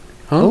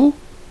 Huh?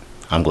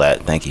 I'm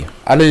glad, thank you.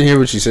 I didn't hear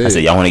what you said. I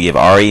said y'all want to give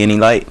Ari any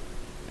light?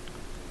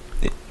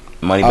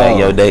 Money back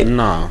your date?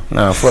 Nah,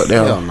 Nah, fuck that.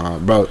 hell no,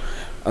 bro.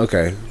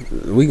 Okay,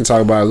 we can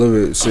talk about it a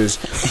little bit,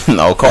 sis.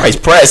 No, Corey's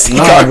pressed. He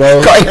Nah,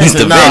 bro. Corey needs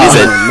to vent. He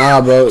said, Nah,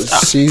 bro.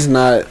 She's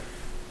not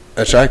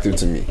attractive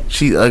to me.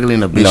 She's ugly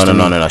and a bitch.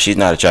 no. She's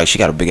not attractive. She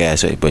got a big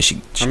ass, but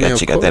she I mean,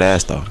 got of that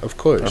ass though. Of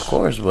course. Of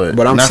course, but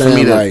But I'm not for saying,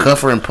 me to like-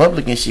 cuff her in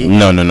public and shit.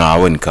 No, I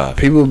wouldn't cuff.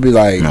 People be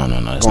like No,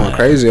 that's going not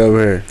crazy over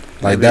here.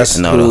 Like that's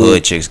No, who, the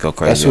hood chicks go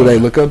crazy. That's who on they her.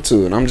 look up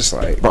to, and I'm just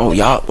like, Bro,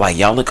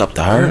 y'all look up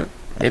to her,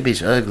 That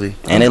bitch ugly.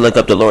 and they look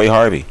up to Lori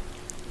Harvey.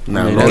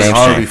 Now, mean, Lori that's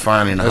Harvey different.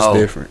 fine in the that's hole.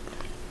 different.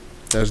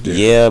 That's different.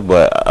 Yeah,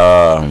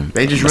 but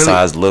They just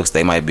besides looks,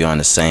 they might be on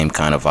the same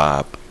kind of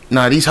vibe.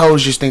 Nah, these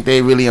hoes just think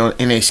they really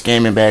in their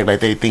scamming bag. Like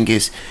they think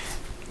it's,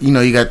 you know,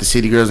 you got the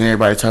city girls and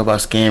everybody talk about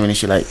scamming and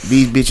shit. Like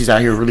these bitches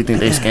out here really think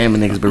they scamming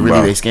niggas, but really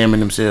Bro. they scamming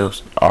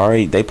themselves.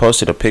 Ari, they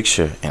posted a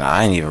picture, and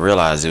I didn't even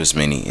realize it was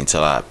many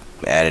until I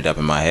added up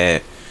in my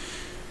head.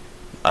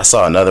 I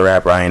saw another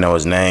rapper, I didn't know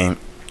his name.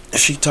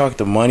 She talked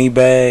to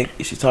Moneybag.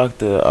 She talked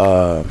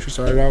to She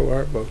started out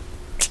with Herbo.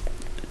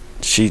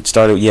 she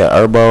started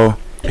Herbo.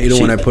 He the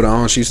one that put her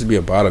on. She used to be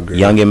a bottle girl.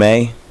 Young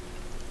M.A.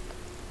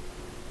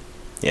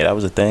 Yeah, that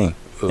was a thing.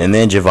 Ugh. And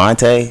then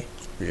Javante.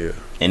 Yeah.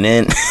 And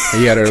then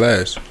He had her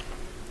last.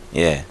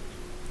 yeah,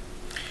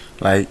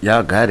 Like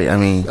y'all got it. I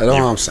mean, That's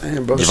what I'm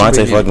saying, bro.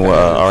 Javante fucking with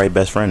Ari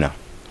best friend now.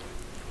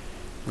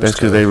 that's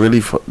because they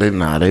really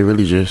they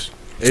really just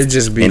It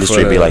just be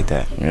Industry for be the- like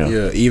that. yeah.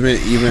 Yeah,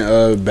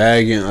 even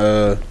Bag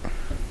and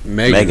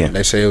Megan, Megan.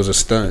 they say it was a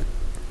stunt.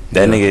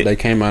 That Yeah, nigga, they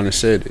came out and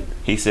said it.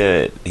 he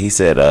said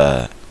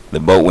the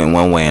boat went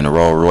one way and the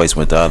Rolls Royce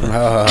went the other.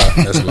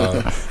 That's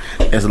loud.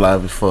 That's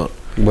live as fuck.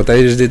 But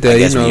they just did that. I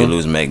guess You when you know,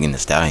 lose Megan Thee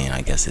Stallion,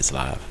 I guess it's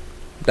live.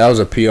 that was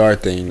a PR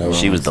thing though.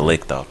 She was the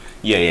lick though.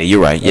 Yeah,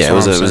 you're right. That's Yeah,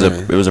 what I'm it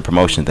saying. was a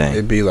promotion thing.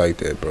 It'd be like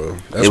that, bro.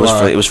 That's It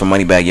why was for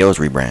Moneybag Yo's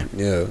rebrand.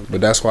 Yeah,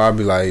 but that's why I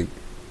be like,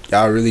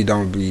 y'all really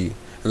don't be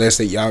unless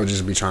that y'all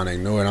just be trying to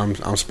ignore it.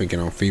 I'm speaking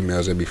on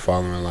females that be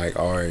following like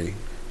Ari.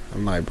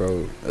 I'm like,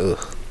 bro,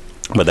 ugh.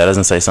 But that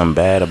doesn't say something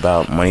bad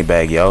about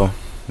Moneybag Yo,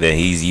 that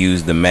he's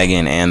used the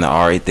Megan and the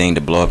Ari thing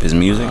to blow up his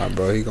music. Nah,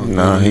 bro, he gonna.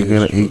 Nah, do he his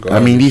gonna. I mean,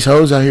 regardless. these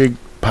hoes out here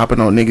popping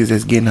on niggas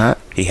that's getting hot.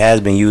 He has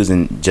been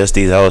using just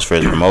these hoes for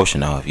his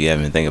promotion though, if you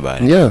haven't think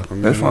about it. Yeah, I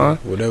mean, that's fine.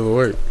 Whatever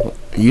work.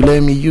 You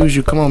letting me use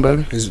you? Come on,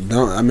 baby. It's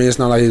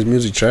not like his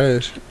music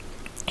trash.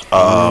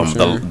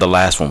 The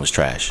last one was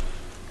trash.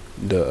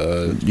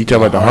 The You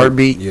talking about the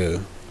heartbeat? Yeah.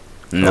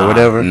 Nah,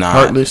 whatever, Nah,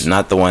 Heartless?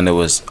 not the one that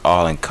was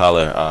all in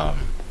color.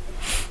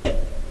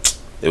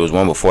 There was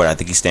one before that. I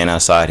think he's standing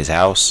outside his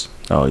house.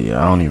 Oh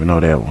yeah, I don't even know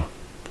that one.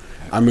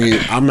 I mean,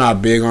 I'm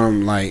not big on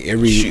them. Like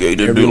She ate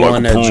every that dude like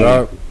one a that poom.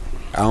 drop,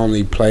 I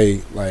only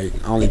play like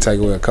I only take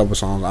away a couple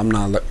songs. I'm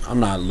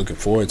not looking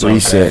forward to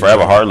Reset. it.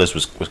 Forever Heartless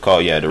was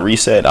called the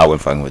reset. I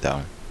wasn't fucking with that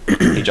one.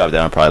 He dropped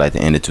that on probably like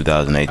the end of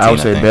 2018. I would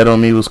say think. Bet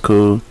on Me was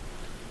cool.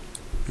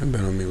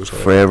 Bet on me was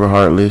hard. Forever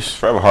Heartless.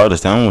 Forever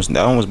Heartless.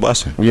 That one was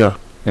busting. Yeah,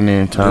 and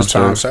then Time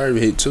Time Serve. Serve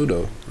hit too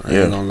though. I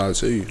Yeah. ain't gonna lie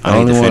to you. I need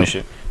Only to one- finish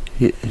it.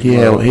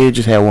 He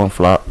just had one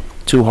flop.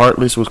 Too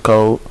Heartless was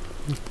cold.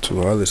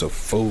 Too Heartless a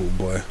fool,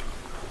 boy.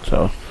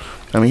 So,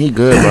 I mean, he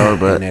good, bro, And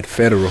but that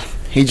federal.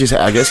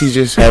 I guess he's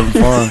just having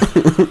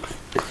fun.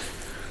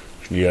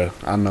 Yeah,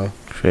 I know.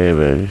 Fair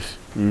babies.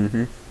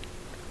 Mm-hmm.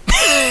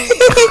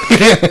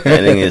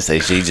 That nigga say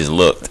she just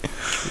looked.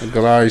 Cause I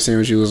already seen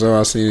what she was on.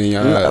 I seen it in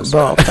your eyes.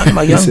 Bro, I'm talking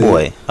about He young said-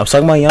 boy. I was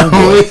talking about young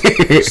boy.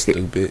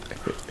 Stupid.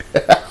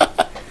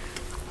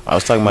 I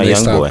was talking about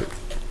Next young boy. topic.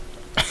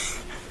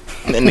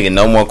 That nigga,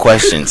 no more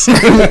questions.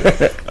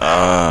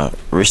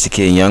 Rich the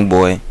Kid and Young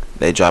Boy,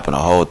 they dropping a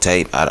whole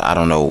tape. I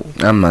don't know.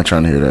 I'm not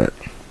trying to hear that.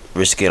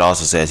 Rich the Kid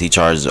also says he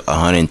charges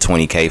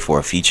 $120K for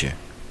a feature.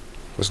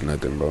 What's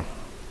nothing, bro?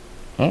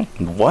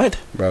 What?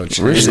 Bro,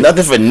 There's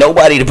nothing for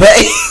nobody to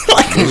pay.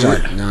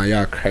 Nah,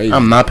 y'all crazy.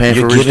 I'm not paying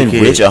You're for Rich the giving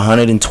Kid. Rich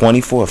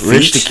 120 for a feature.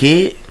 Rich the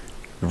Kid?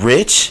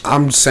 Rich?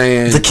 I'm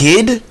saying. The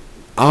Kid?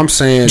 I'm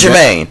saying.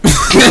 Jermaine.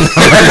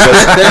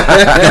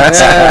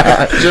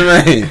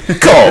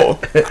 Jermaine. Cole.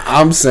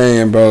 I'm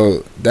saying,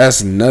 bro,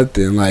 that's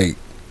nothing. Like,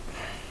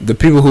 the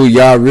people who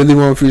y'all really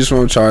want features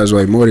from charge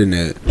way more than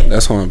that.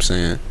 That's what I'm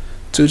saying.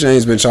 2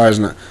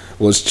 Chainz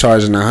was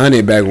charging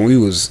 100 back when we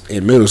was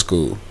in middle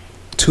school.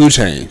 2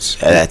 Chainz.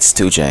 That's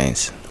 2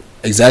 Chainz.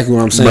 Exactly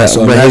what I'm saying. But,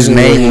 so but his imagine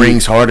name what he-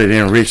 rings harder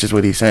than Rich is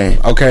what he's saying.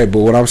 Okay, but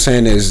what I'm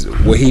saying is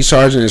what he's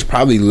charging is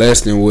probably less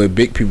than what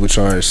big people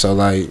charge. So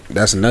like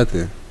that's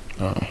nothing.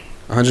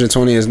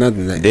 120 is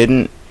nothing.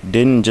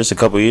 Didn't just a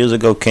couple years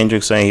ago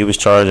Kendrick saying he was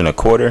charging a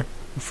quarter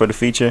for the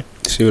feature?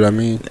 See what I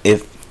mean?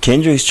 If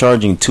Kendrick's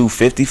charging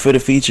 $250 for the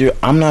feature,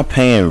 I'm not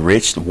paying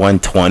Rich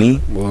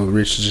 $120. Well,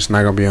 Rich is just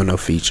not gonna be on no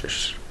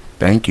features.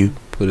 Thank you.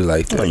 Put it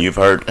like that.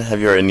 Have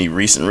you heard any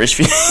recent Rich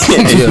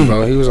features? Yeah,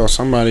 bro. He was on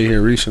somebody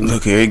here recently.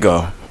 Look, here you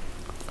go.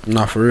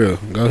 Not for real.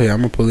 Go ahead. I'm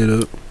gonna pull it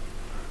up.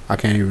 I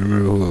can't even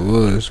remember who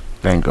it was.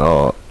 Thank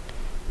God.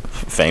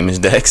 Famous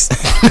Dex.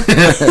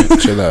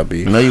 Chill out,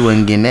 B. No, you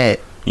wasn't getting that.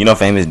 You know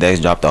Famous Dex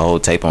dropped the whole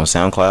tape on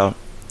SoundCloud?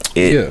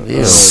 It Yeah. Yeah. Didn't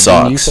you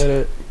sucks. say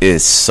that? It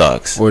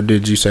sucks. Or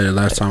did you say that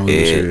last time we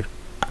was It- here?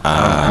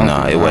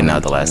 No, it wasn't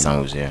out the last time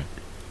we was here.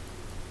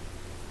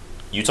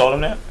 You told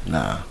him that?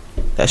 Nah.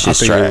 That I shit's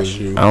think it trash. was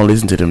you. I don't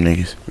listen to them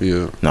niggas.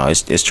 Yeah. No,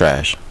 it's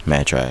trash.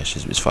 Mad trash.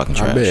 It's fucking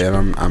trash. I bet.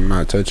 I'm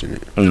not touching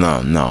it.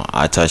 No,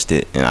 I touched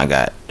it and I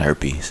got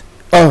herpes.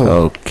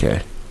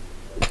 Okay.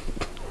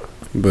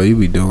 But you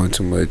be doing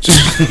too much.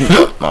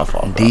 My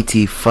fault, bro.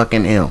 DT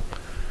fucking M.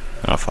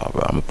 My fault,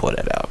 bro. I'm gonna pull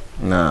that out.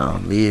 Nah,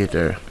 leave it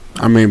there.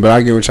 I mean, but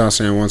I get what y'all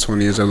saying.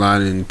 120 is a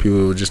lot, and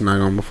people are just not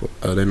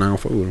gonna. They're not gonna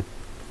fuck with him.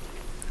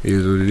 It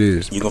is what it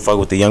is. You gonna fuck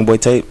with the Young Boy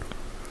tape?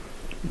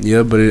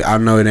 Yeah, but I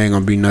know it ain't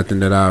gonna be nothing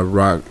that I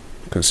rock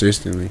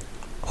consistently.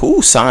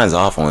 Who signs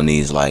off on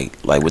these like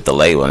with the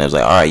label and it's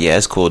like, all right, yeah,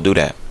 it's cool, do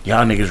that.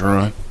 Y'all niggas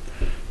run.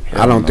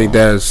 I don't think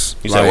that's.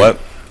 You said what?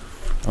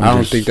 I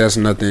don't think that's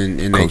nothing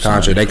in their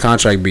contract. Their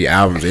contract be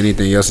albums.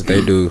 Anything else that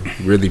they do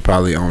really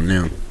probably on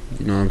them.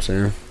 You know what I'm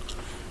saying?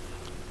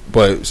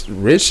 But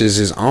Rich is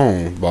his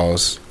own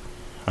boss.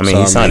 I mean,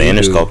 he signed to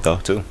Interscope though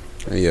too.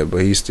 Yeah,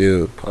 but he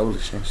still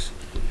publishers.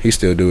 He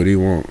still do what he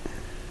want.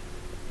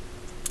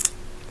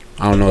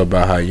 I don't know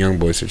about how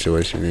YoungBoy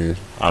situation is.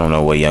 I don't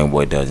know what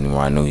YoungBoy does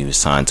anymore. I knew he was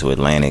signed to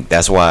Atlantic.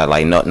 That's why,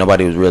 like,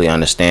 nobody was really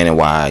understanding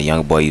why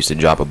YoungBoy used to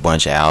drop a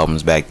bunch of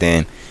albums back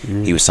then.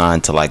 Mm-hmm. He was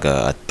signed to like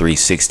a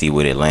 360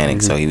 with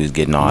Atlantic, so he was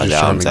getting all his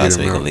albums out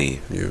so he could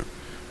leave. Yeah.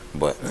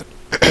 But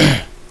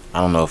I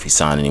don't know if he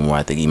signed anymore.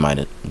 I think he might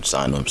have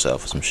signed to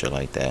himself or some shit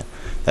like that.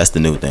 That's the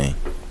new thing.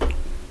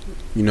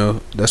 You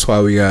know, that's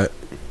why we got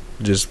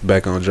just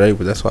back on Drake,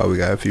 but that's why we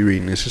got If You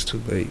Reading This Is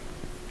Too Late.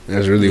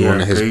 That's really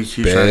one of his best.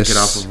 He's trying to get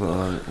off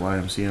of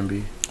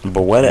YMCMB.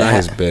 But what? Not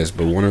his best,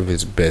 but one of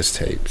his best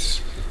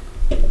tapes.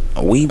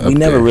 We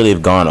never really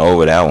have gone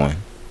over that one.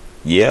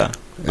 Yeah.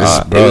 It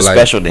was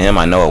special to him.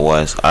 I know it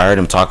was. I heard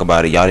him talk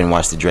about it. Y'all didn't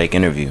watch the Drake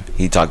interview.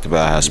 He talked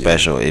about how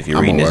special If You're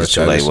Reading This Is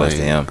Too Late was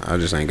to him. I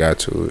just ain't got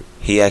to it.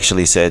 He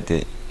actually said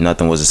that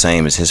Nothing Was the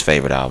Same as his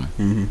favorite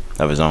album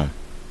of his own,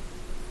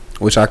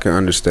 which I can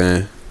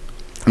understand.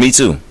 Me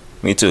too.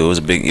 It was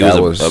a big. It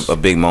was a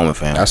big moment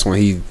for him. That's when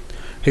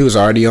he was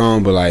already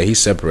on, but like he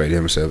separated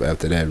himself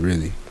after that.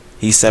 Really,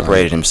 he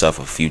separated himself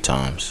a few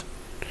times.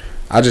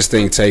 I just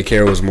think Take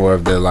Care was more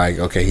of the like,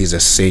 okay, he's a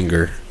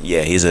singer.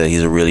 Yeah, he's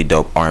a really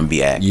dope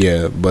R&B act.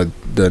 Yeah, but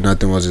the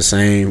Nothing Was the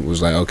Same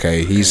was like,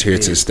 okay, he's here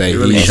to stay.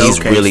 He's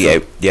really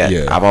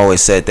I've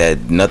always said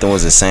that Nothing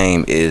Was the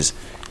Same is,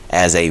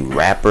 as a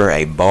rapper,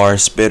 a bar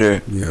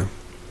spitter,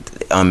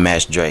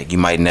 unmatched Drake. You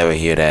might never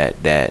hear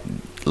that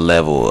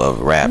level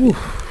of rap.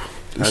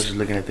 I was just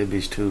looking at that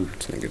bitch too.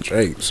 Nigga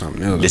Drake,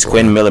 something else. Does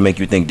Quentin Miller make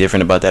you think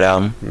different about that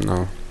album?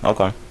 No.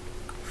 Okay.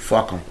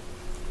 Fuck him.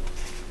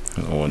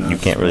 Well, you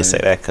can't really say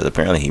that because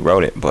apparently he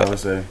wrote it, but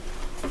it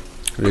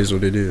is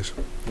what it is.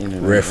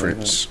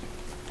 Reference.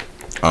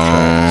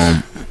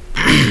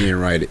 He didn't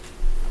write it.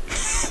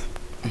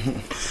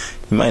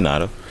 He might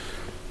not have.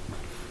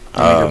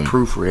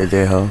 Proofread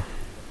that hoe.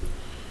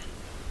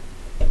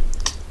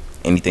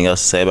 Anything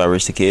else to say about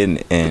Rich the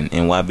Kid and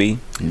YB?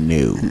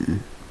 No.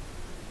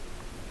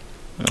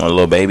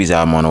 Lil Baby's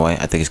album on the way.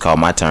 I think it's called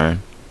My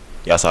Turn.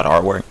 Y'all saw the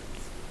artwork?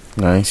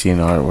 No, I ain't seen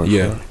the artwork.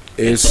 Yeah,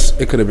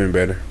 it could have been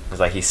better. It's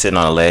like he's sitting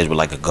on a ledge with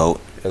like a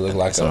goat. It looked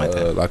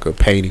like a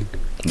painting.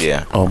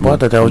 Yeah. Oh, but I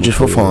thought that was just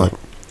for fun.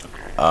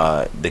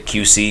 The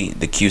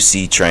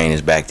QC train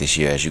is back this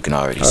year, as you can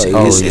already see.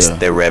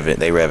 They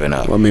revving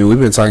up. Well, I mean, we've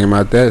been talking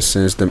about that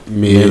since the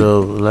mid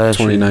of last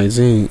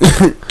 2019.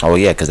 Oh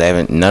yeah, because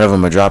none of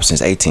them have dropped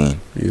since 18.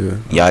 Yeah.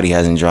 Yachty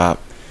hasn't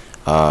dropped.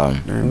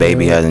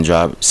 Baby hasn't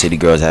dropped. City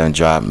Girls haven't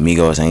dropped.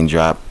 Migos ain't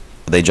dropped.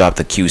 They dropped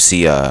the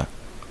QC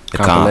the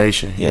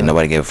compilation. Yeah,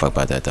 nobody gave a fuck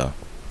about that though.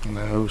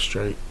 Nah, it was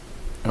straight.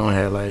 I don't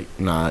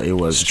have it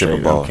was stripper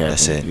ball.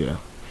 That's it. Yeah.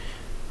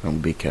 I'm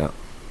big cap.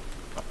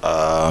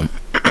 I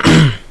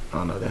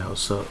don't know, that hoe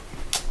suck.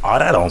 Oh,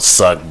 that don't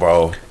suck,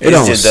 bro. It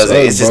just doesn't.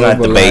 It's just not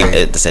the baby.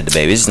 It's the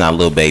baby. It's just not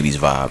Lil Baby's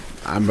vibe.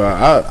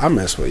 I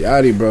mess with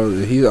Yachty, bro.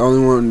 He's the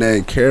only one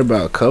that care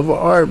about cover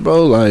art,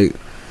 bro. Like,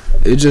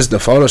 it just the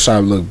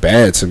Photoshop looked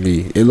bad to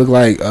me. It looked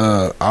like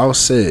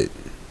Offset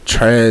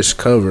trash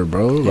cover,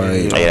 bro.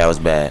 Like, yeah, that was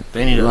bad.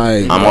 They need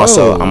I'm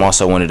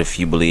also one of the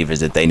few believers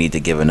that they need to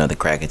give another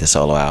crack at the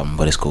solo album,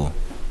 but it's cool.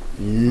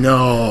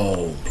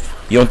 No.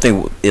 You don't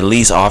think at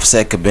least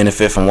Offset could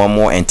benefit from one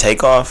more and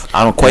Takeoff?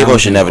 Quavo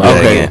should never do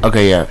that again.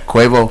 Okay, yeah.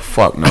 Quavo,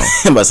 fuck no.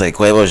 I'm about to say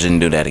Quavo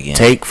shouldn't do that again.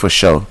 Take for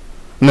sure.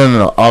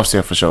 No.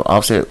 Offset for sure.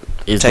 Offset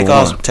is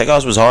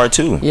Takeoff was hard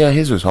too. Yeah,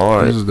 his was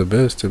hard. His was the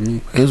best to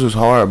me. His was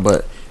hard,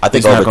 but I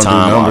think over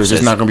time,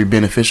 it's not gonna be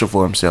beneficial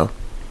for himself.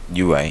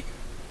 You right.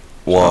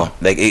 Well,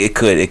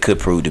 it could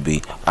prove to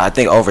be. I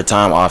think over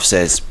time,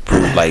 Offset's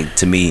proved, like,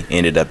 to me,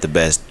 ended up the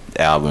best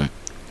album.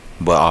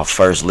 But off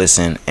first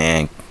listen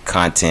and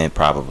content,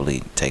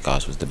 probably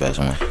Takeoff was the best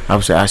one. I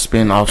would say I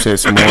spin Offset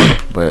some more,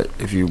 but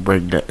if you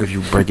break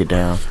it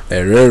down,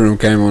 that Red Room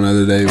came on the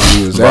other day when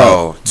he was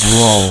out.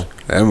 Bro,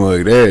 that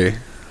mug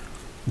there.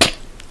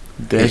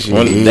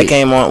 That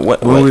came on.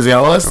 When was it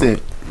on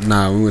Austin?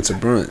 Nah, we went to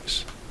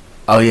brunch.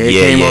 Oh yeah, it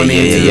came on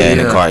in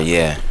the car,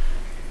 yeah.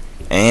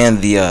 And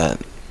the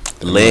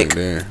lick,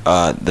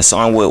 the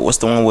song with what's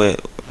the one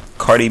with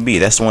Cardi B?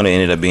 That's the one that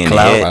ended up being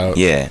Cloud. the hit.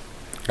 Yeah.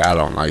 I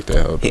don't like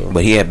that.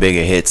 But he had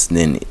bigger hits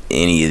than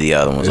any of the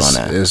other ones on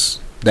that.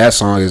 That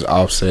song is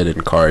Offset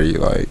and Cardi,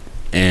 like,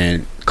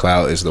 and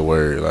Cloud is the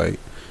word, like,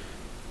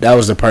 that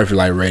was the perfect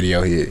like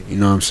radio hit. You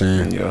know what I'm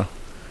saying? Yeah.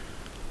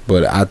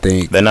 But I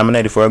think they're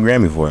nominated for a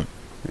Grammy for it.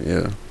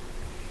 Yeah.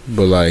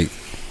 But like,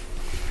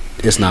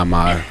 it's not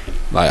my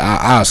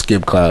I'll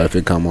skip Cloud if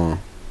it come on.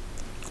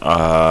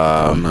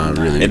 I'm not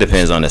really. It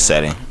depends on the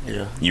setting.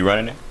 Yeah. You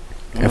running it?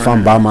 If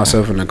I'm by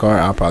myself in the car,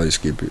 I'll probably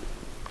skip it.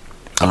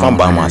 If I'm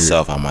by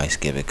myself, I might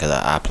skip it because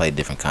I play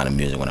different kind of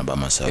music when I'm by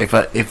myself.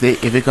 If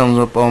it comes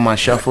up on my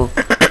shuffle,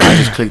 I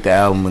just click the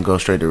album and go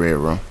straight to Red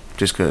Room.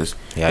 Just because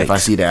if I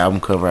see the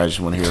album cover, I just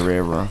want to hear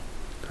Red Room.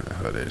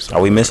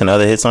 Are we missing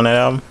other hits on that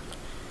album?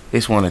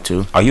 It's 1 or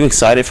 2. Are you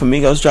excited for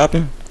Migos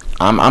dropping?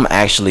 I'm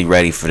actually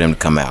ready for them to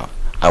come out.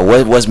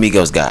 What's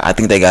Migos got? I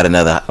think they got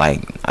another, I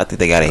think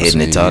they got a hit in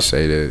the You top.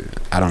 say that.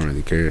 I don't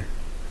really care.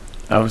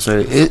 I would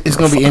say it's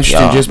going to be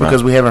interesting just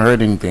because we haven't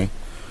heard anything.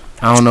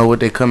 I don't know what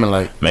they coming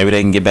like. Maybe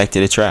they can get back to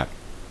the trap.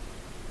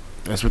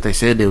 That's what they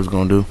said they was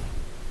going to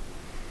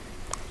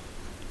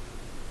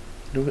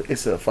do.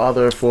 It's a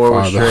Father of 4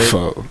 with Father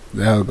straight. 4.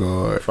 That'll go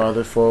hard.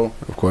 Father 4.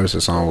 Of course,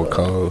 it's on with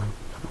Cole.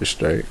 It's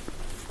straight.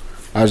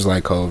 I just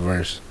like Cole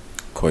verse.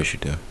 Of course you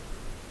do.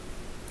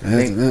 I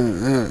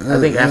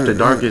think After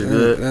Dark is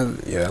good.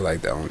 Yeah, I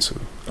like that one too.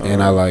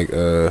 And I like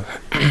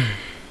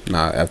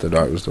After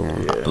Dark was the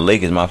one. Yeah.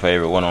 Leak is my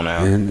favorite one on the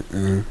album.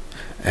 And,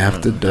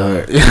 After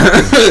Dark.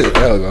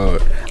 That'll go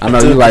hard. I know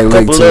you like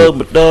Lick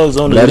too. Dogs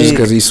on the That's just league.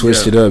 because he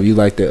switched it up. You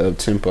like the up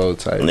tempo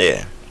type.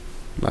 Yeah.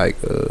 Like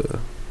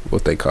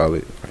what they call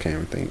it? I can't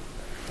even think.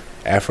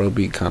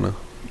 Afrobeat kind of.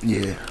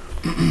 Yeah.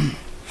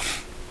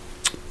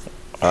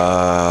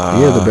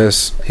 Yeah, the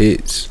best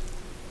hits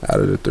out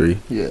of the 3.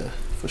 Yeah,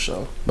 for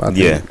sure. But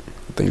I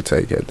think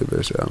Take had the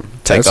best album.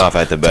 Take Off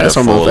at the better Tats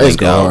on full My Face length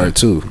go album. hard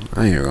too.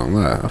 I ain't gonna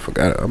lie. I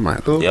forgot. I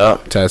might.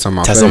 Yup. Tats on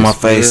My Tats Face. on my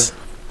face.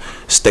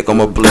 Stick on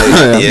my blade. I might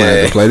have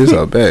Yeah. to play this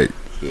up back.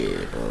 Yeah,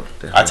 bro.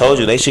 I told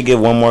you they should get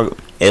one more.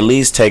 At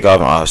least Take Off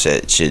and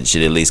Offset should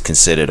at least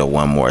consider the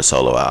one more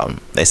solo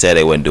album. They said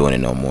they wasn't doing it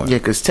no more. Yeah,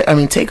 because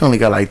Take only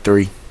got like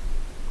 3.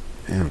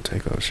 Damn,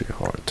 Take Off shit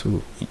hard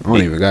too. I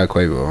don't even got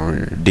Quavo on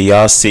here. Do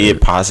y'all see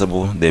it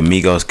possible that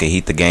Migos could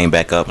heat the game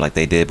back up like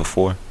they did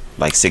before?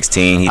 Like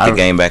 16, heat the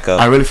game back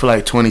up? I really feel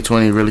like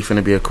 2020 really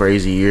finna be a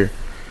crazy year.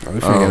 We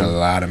finna get a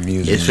lot of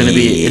music. It's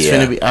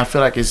finna be. I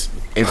feel like it's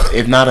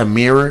if not a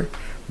mirror,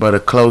 but a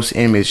close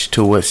image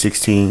to what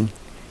 16,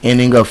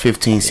 ending of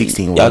 15,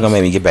 16 was. Y'all gonna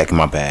make me get back in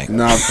my bag.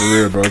 Nah, for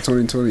real, bro.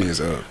 2020 is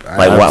up.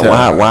 Like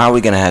why are we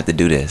gonna have to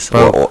do this?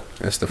 Bro,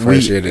 That's the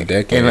first year of the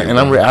decade. And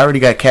I already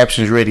got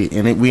captions ready,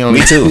 and we only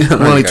Me too. we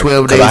only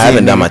 12 days. Because I haven't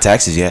in. done my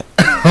taxes yet.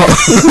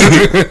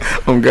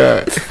 Oh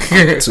God.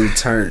 to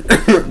turn.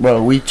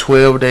 Bro, we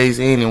 12 days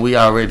in and we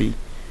already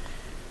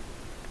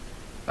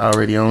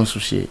on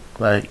some shit.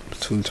 Like,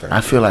 To turn.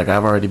 I feel like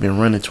I've already been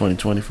running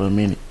 2020 for a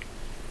minute,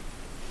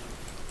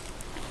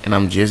 and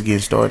I'm just getting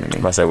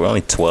started. I said we're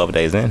only 12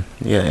 days in.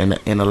 Yeah,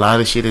 and a lot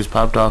of shit has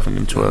popped off in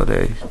them 12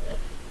 days.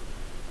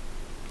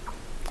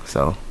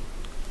 So,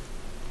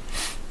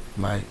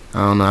 like, I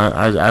don't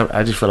know.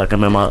 I just feel like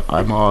I'm at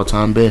my all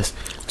time best.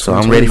 So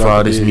I'm ready for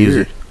all this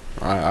music.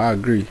 I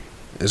agree.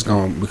 It's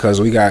going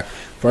because we got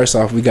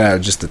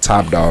just the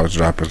top dogs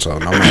dropping. So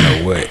no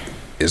matter what,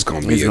 it's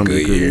gonna be a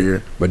good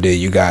year. But then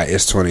you got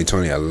it's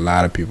 2020. A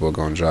lot of people are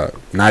gonna drop.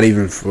 Not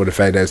even for the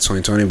fact that it's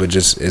 2020, but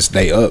just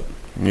they up.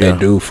 Yeah. They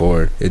do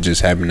for it. It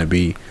just happened to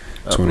be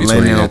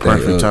 2020 on that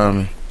perfect they up.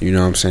 timing. You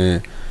know what I'm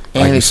saying?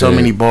 And Like there's so said,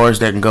 many bars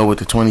that can go with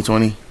the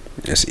 2020.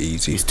 It's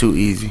easy. It's too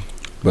easy.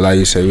 But like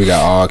you said, we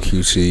got all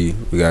QC.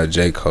 We got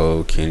J.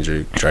 Cole,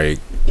 Kendrick, Drake,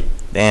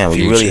 Damn, we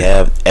Future. really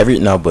have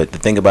but the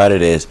thing about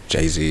it is,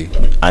 Jay-Z.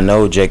 I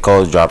know J.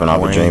 Cole's dropping off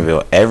of Wayne.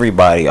 Dreamville.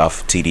 Everybody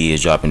off of TD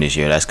is dropping this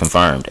year. That's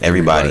confirmed.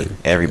 Everybody.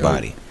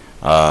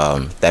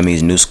 That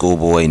means new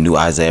Schoolboy, new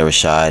Isaiah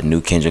Rashad, new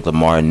Kendrick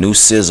Lamar, new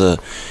SZA,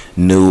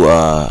 new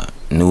I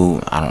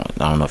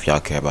don't know if y'all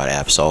care about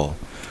Absol.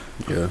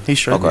 Yeah. He's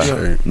straight. Okay.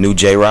 Yeah. New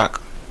J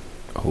Rock.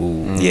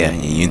 Ooh. Yeah,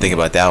 you think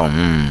about that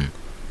one.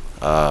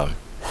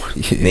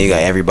 Then you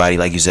got everybody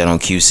like you said on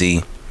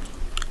QC.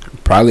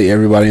 Probably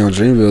everybody on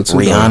Dreamville too.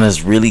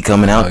 Rihanna's really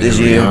coming out this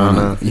year.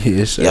 Yeah,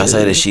 Y'all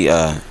say that she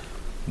that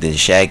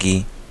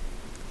Shaggy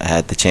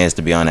had the chance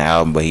to be on the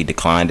album, but he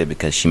declined it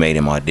because she made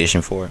him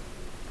audition for it.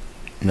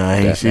 No, I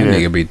ain't That see that.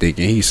 nigga be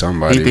thinking he's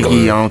somebody. He think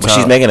he on But top.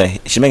 she's making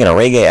a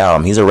reggae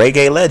album. He's a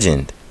reggae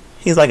legend.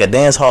 He's like a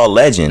dance hall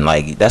legend.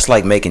 Like that's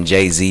like making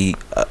Jay-Z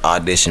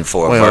audition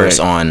for a verse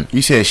on.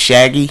 You said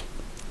Shaggy,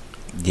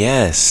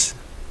 Yes.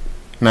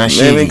 not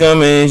Baby Shaggy.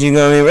 come in, she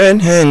got me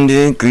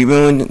red-handed,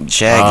 creeping with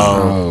Shaggy.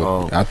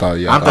 Oh. I thought I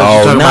y'all. thought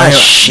you talking not about him.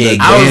 Shaggy.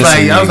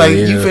 I was like,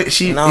 Yeah. you fit,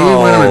 she No,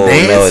 he went on a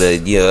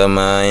dance. you're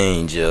my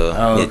angel.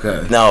 Oh,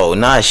 okay. No,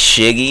 not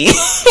Shiggy.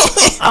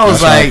 I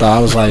was like, I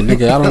was like,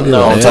 nigga, I don't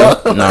No, I'm give a damn.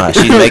 talking. Nah,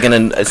 she's making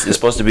it's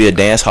supposed to be a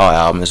dance hall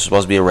album. It's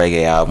supposed to be a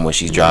reggae album where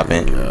she's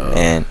dropping,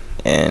 and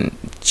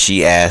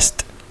she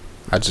asked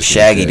I just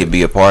Shaggy to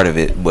be a part of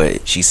it,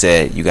 but she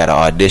said you got to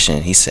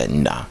audition. He said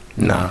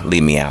nah,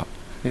 leave me out.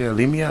 yeah,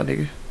 leave me out,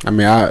 nigga. I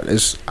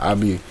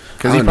mean,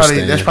 because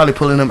Because that's probably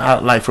pulling him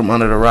out like from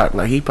under the rock.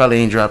 Like he probably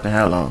ain't dropped in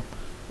how long?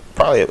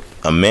 Probably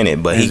a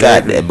minute, but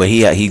Exactly. he got, but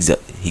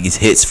he gets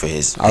hits for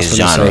his I was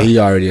gonna genre. say he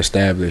already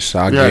established, so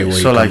I Yeah, get where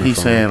so he like coming he's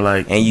from. saying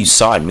like, And you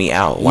sought me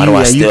out. Why do I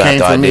you still have came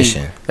to for me.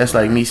 audition? That's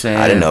like me saying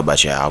I didn't know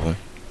about your album.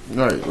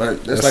 Right,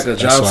 like that's That's- like a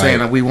that's job like-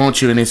 saying we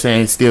want you, and they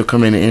saying still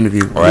come in the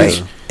interview. Right.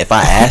 Yeah. If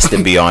I asked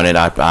to be on it,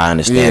 I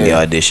understand the Yeah.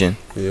 audition.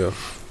 Yeah,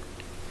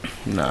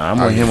 Nah,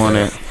 I'm with him on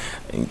that.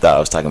 You thought I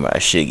was talking about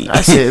Shiggy.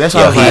 I said that's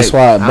why Yo, I was like, that's why,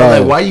 I was bro.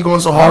 like, why you going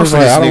so hard was for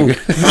like, this I don't-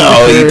 nigga?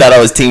 Oh, you thought I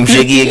was Team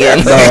Shiggy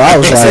again? No, I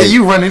was I said like,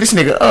 you running this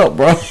nigga up,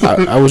 bro.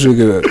 I was just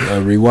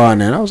gonna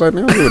rewind that. I was like,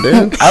 man, I don't give a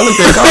damn. I looked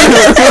at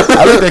Carl.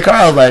 I looked at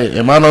Carl. I was like,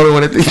 am I the only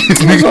one that thinks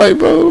this I was nigga? like,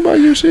 bro, what about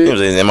your He shit?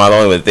 was like, am I the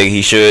only one that think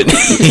he should?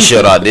 He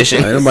should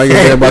audition. Ain't nobody give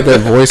a damn about that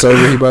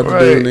voiceover he about to do,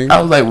 Right. nigga.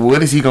 I was like,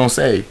 what is he gonna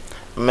say?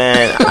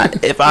 Man,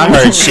 if I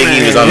heard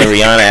Shiggy was on the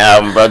Rihanna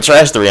album, bro,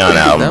 trash the Rihanna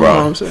album, That's what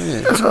bro. I'm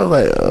saying. That's what I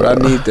was like. But I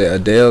need the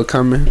Adele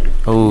coming.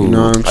 Oh, You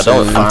know what I'm I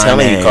saying? don't. I'm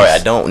telling you, Fine Corey,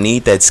 ass. I don't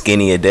need that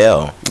skinny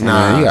Adele.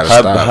 Nah, you gotta Her,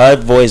 stop. her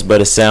voice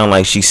better sound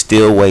like she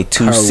still weigh Her weight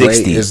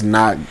 260. is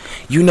not.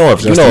 You know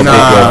if you Just know if nah,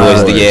 big girl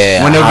voice, boys.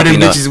 yeah. Whenever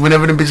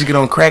them bitches get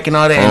on crack and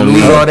all that and On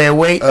lose me. all that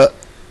weight,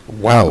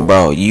 Wow.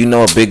 bro, you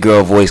know a big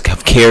girl voice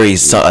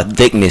carries a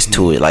thickness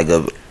to it, like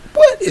a.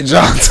 What is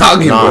y'all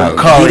talking Nah, about?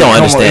 Carl, you don't come on,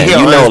 understand. he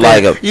don't You know,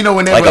 understand. like You know,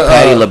 whenever, like a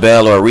Patti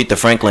LaBelle or Aretha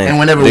Franklin. and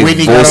whenever their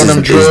Whitney got on voices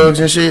them is- drugs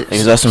and shit,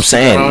 That's what I'm all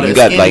saying. You that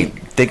got skinny.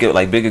 like thicker,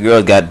 like bigger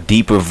girls got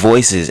deeper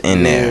voices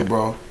in there. Yeah,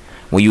 bro.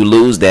 When you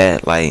lose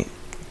that, like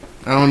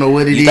I don't know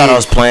what it is. you thought I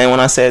was playing when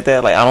I said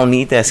that. Like I don't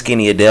need that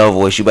skinny Adele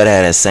voice. You better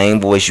have that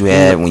same voice you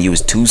had when you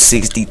was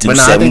 260, But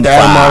nah, I think 275. the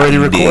album already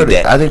You did recorded.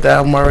 that. I think the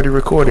album already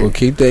recorded. Well,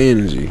 keep the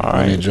energy All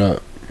when right. it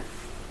drop.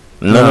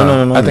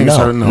 No. I think no.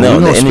 so. No, No, we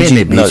the gonna spin energy.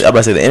 that No, bitch. I'm about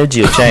to say the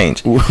energy will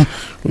change. We gonna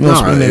No,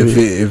 spin that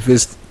bitch. if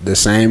it's the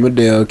same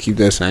Adele, keep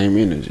that same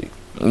energy.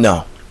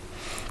 No.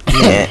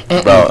 Yeah,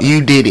 bro, You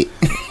did it.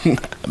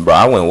 bro,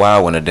 I went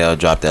wild when Adele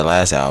dropped that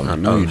last album. I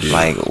know you did.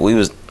 Like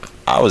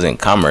I was in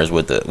commerce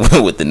with the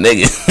with the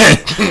niggas,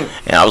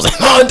 and I was like,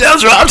 "Oh, Adele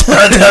dropped,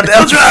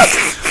 Adele dropped."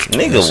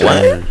 Nigga,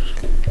 what?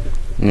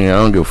 Yeah,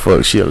 I don't give a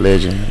fuck. She a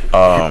legend,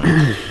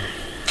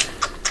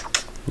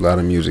 A lot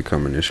of music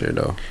coming this year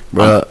though.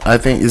 bro. I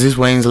think is this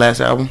Wayne's last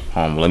album?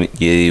 Let me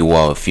give you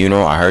a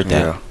funeral. I heard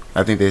that.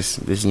 I think this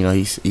you know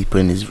he's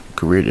putting his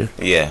career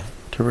Yeah.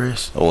 to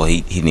rest. Well,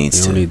 he needs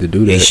He to. don't need to do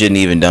He that. shouldn't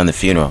even done the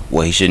funeral.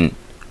 Well, he shouldn't.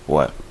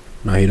 What?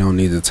 No, he don't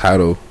need the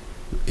title.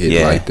 It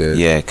yeah, like that.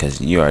 yeah, because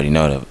you already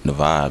know the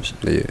vibes.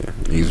 Yeah,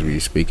 he's be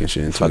speaking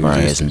shit into Fuck around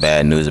here, some existence.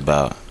 bad news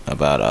about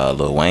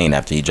Lil Wayne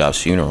after he drops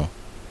funeral.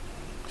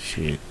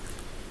 Shit.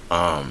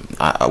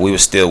 We were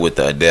still with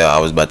the Adele. I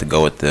was about to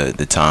go with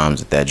the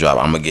times that drop.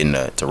 I'm gonna get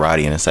into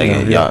Roddy in a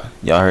second. Yeah.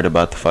 Y'all heard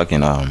about the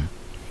fucking the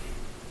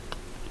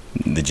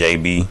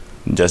JB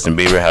Justin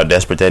Bieber, how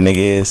desperate that nigga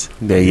is,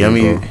 That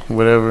yummy,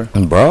 whatever.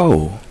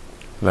 bro.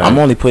 Like, I'm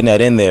only putting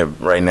that in there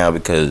right now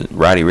because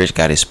Roddy Ricch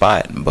got his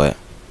spot, but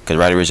because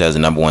Roddy Ricch has the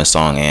 #1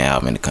 song and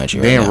album in the country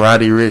right then now.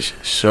 Roddy Ricch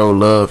show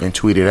love and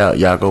tweet it out.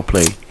 Y'all go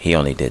play. He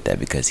only did that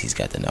because he's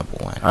got the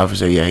 #1. I would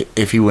say yeah.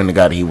 If he wouldn't have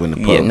got it, he wouldn't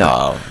have.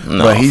 Yeah, posted.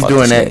 no. But he's fuck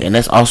doing this that, nigga. and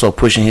that's also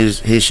pushing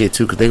his shit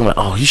too. Cause they gonna be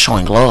like, oh, he's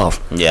showing love.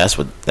 Yeah,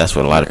 that's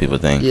what a lot of people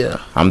think. Yeah.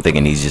 I'm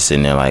thinking he's just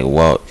sitting there like,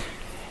 well,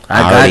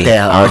 I already, got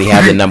that. I already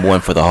have the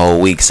 #1 for the whole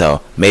week,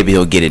 so maybe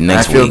he'll get it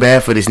next I feel week.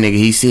 bad for this nigga.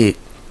 He's sick.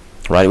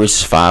 Roddy Ricch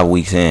is 5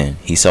 weeks in.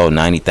 He sold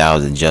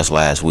 90,000 just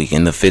last week.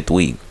 In the 5th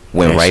week,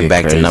 went That right shit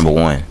back crazy. to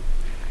 #1.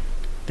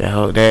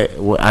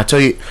 I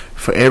tell you,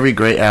 for every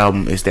great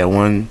album, it's that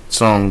one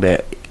song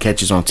that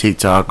catches on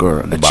TikTok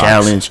or The a box.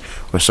 challenge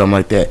or something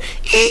like that.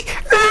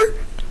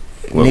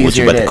 What Niggas you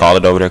hear about to that. call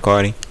it over there,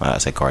 Cardi? I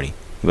said Cardi. You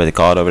about to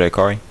call it over there,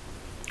 Cardi?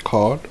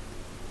 Called?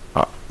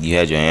 You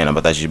had your hand up.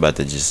 I thought you were about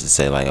to just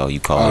say like, oh, you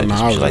called Oh it or no,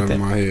 some I shit was like in that.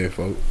 my head,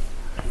 folks.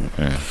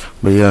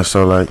 But yeah,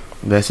 so like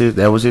that's it.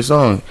 That was his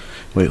song.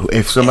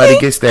 If somebody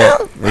gets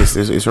that,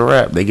 it's a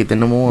wrap. They get the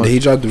 #1. Did he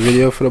drop the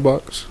video for the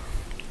box?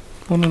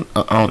 I don't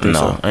think No,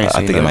 so. I ain't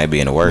seen think it that. might be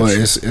in the works.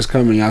 But it's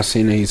coming. Y'all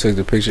seen it? He took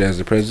the picture as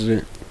the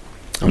president.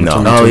 I'm No.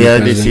 2020 Oh, yeah, I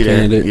did president see that.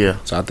 candidate. Yeah.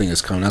 So I think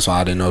it's coming. That's why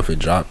I didn't know if it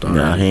dropped or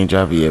Nah, he ain't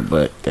dropped it yet,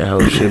 but that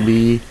hoe should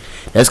be.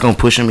 That's gonna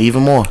push him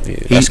even more. Yeah,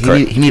 that's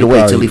correct. He need to He wait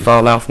probably- till he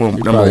fall out from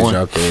He #1. probably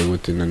dropped it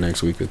within the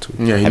next week or two.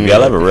 Yeah, he Have need y'all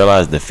to- ever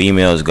realized the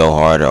females go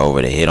harder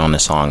over the hit on the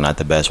song, not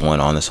the best one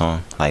on the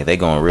song? Like they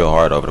going real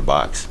hard over the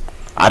box.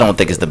 I don't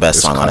think it's the best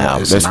It's song on the clout.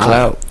 album. It's That's not.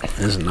 clout.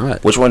 It's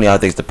not. Which one do y'all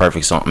think is the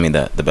perfect song? I mean,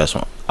 the best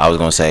one. I was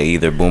gonna say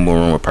either Boom Boom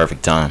Room or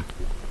Perfect Time.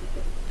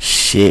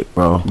 Shit,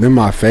 bro. They're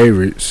my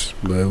favorites,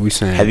 but we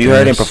saying. Have you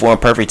heard him best. perform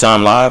Perfect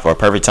Time live or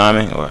Perfect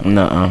Timing? Or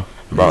Nuh-uh.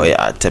 bro,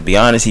 yeah, to be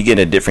honest, he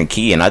getting a different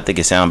key, and I think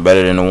it sounds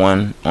better than the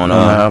one on On the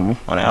album.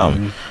 on the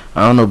album.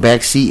 I don't know.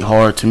 Backseat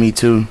hard to me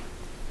too.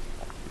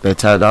 That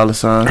Ty Dolla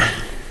Sign.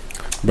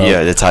 Bro.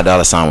 Yeah, the Ty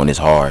Dolla Sign one is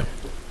hard.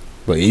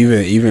 But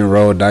even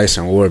Roll Dice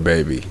and War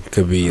Baby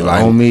could be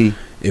like. On me.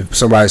 If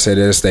somebody said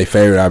that's their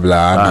favorite, I'd be like,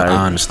 I Alright,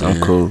 understand.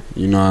 I'm cool.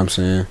 You know what I'm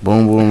saying?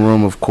 Boom Boom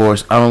Room, of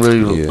course. I don't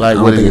really Yeah. like I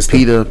don't what think is it's it, the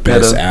Peter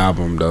best Petta.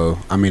 album though.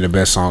 I mean, the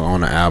best song on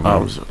the album.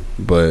 Oh, so-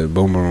 But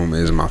Boom Boom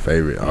is my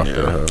favorite off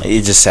the.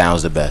 It just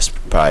sounds the best,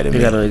 probably to It me.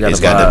 got a- it got It's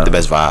a got vibe. the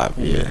best vibe.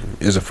 Yeah.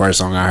 It's the first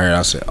song I heard.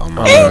 I said, "Oh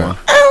my Oh, god!"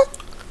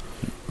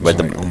 But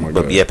It's like, oh my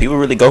but God. yeah, people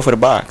really go for the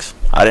box.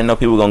 I didn't know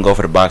people were gonna go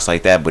for the box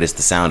like that, but it's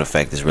the sound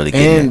effect is really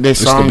getting And it.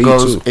 this It's the song beat,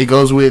 goes. too. It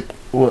goes with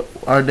what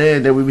our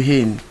dad that we be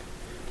hitting.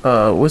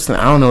 What's the?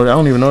 I don't know. I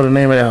don't even know the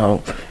name of that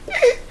hoe.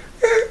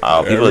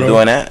 Oh, people are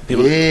doing that.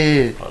 People.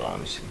 Yeah. Hold on, let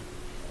me see.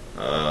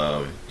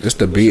 It's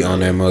the beat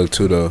on that mug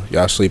too, though.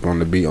 Y'all sleep on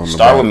the beat on the.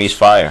 Start With Me's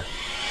fire.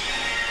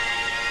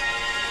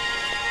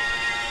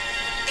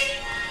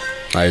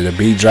 Like the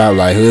beat drop,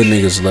 like hood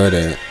niggas love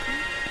that.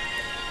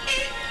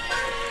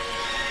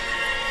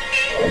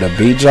 The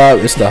beat drop,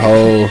 it's the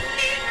whole.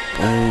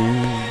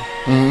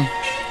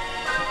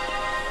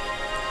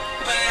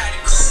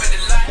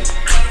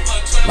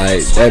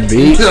 Like that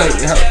beat,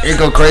 It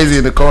go crazy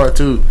in the car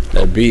too.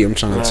 that beat. I'm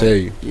trying to tell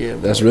you. Yeah,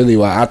 That's really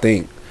why I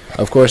think.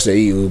 Of course, the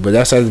eat, but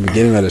that's at the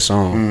beginning of the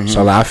song.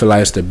 So like, I feel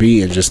like it's the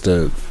beat and just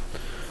the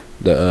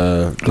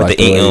Like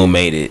the way-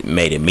 made it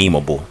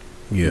memeable,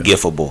 Yeah.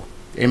 gifable.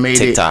 It made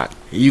TikTok. it.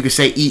 You can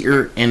say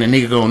eater and the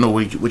nigga gonna know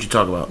what you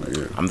talk about.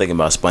 I'm thinking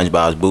about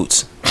SpongeBob's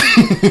boots.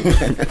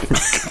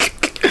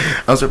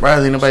 I'm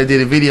surprised ain't nobody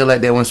did a video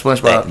like that when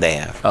SpongeBob. They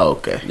have. Oh,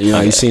 okay. You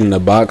know, you seen the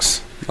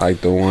box, like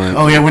the one.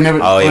 Oh yeah, whenever.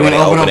 Oh, yeah, when they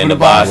open in the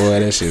box. Boy,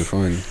 that shit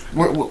funny.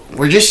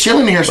 We're just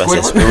chilling here, But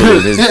that's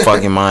Squidward. there's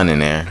fucking mine in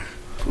there.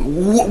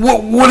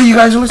 What are you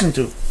guys listening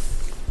to?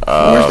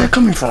 Where's that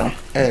coming from?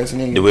 Ass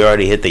nigga. Did we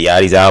already hit the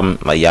Yachty's album?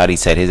 Like Yachty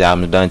said his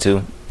album's done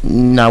too.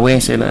 Nah, we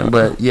ain't saying nothing,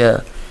 but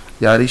yeah,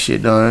 y'all this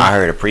shit done. I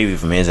heard a preview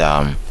from his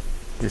album.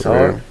 It's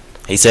hard.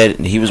 He said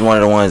he was one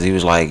of the ones. He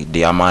was like, "Do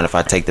y'all mind if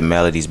I take the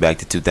melodies back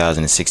to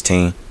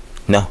 2016?"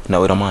 No,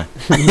 we don't mind.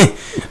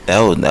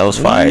 that was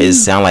fire. It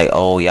sound like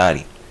old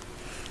Yachty.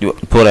 You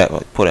pull that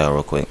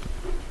real quick.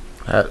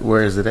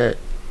 Where is it at?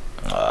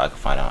 I can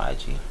find it on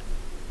IG.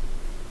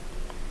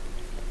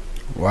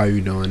 Why are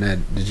you doing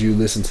that? Did you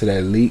listen to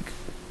that leak,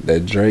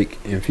 that Drake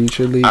and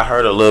Future leak? I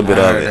heard a little bit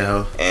I of heard it,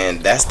 that.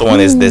 and that's the one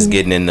that's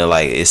getting into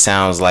like. It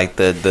sounds like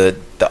the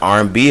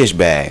R&B-ish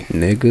bag.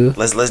 Nigga,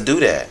 Let's do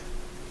that.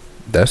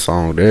 that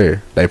song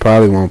there. They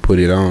probably won't put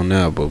it on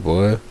now, but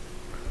boy,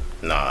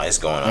 Nah, it's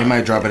going They on.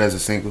 might drop it as a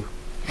single.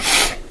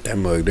 that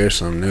mug there's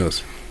something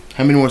else.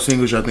 How many more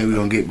singles y'all think we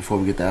gonna get before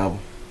we get the album?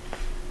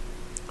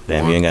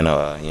 Damn, you ain't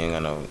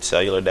got no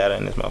cellular data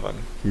in this motherfucker.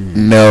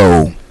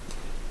 No.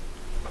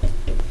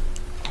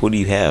 Who do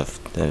you have?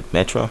 The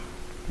Metro?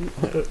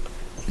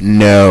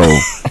 No.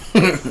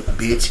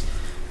 Bitch.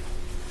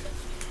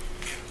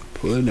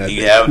 Pulling that. Do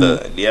you have the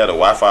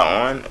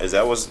Wi-Fi on? Is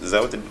that what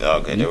the? Oh,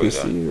 okay, You there we can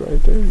go. see it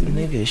right there.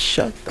 Nigga,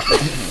 shut the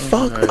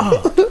fuck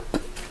up.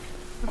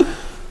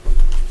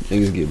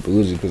 Niggas get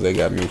bougie because they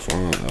got new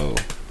phone. Oh,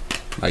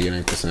 like it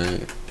ain't the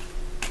same.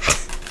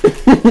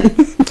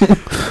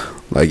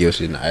 Like your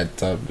shit at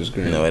the top of the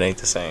screen. No, it ain't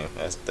the same.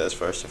 That's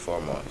first and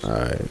foremost.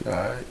 Alright.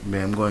 Alright.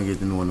 Man, I'm going to get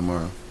the new one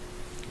tomorrow.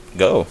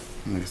 Go.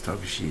 Niggas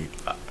talking shit.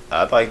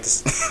 I'd like to.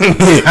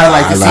 I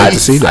like I'd to like see to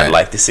see that. I'd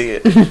like to see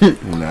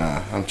it.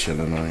 Nah, I'm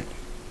chilling on it.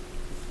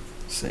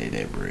 Say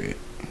that bread.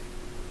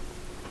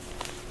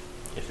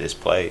 If this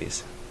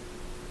plays.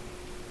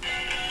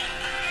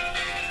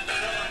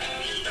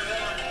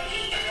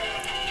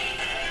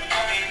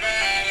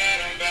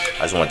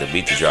 I just want the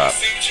beat to drop.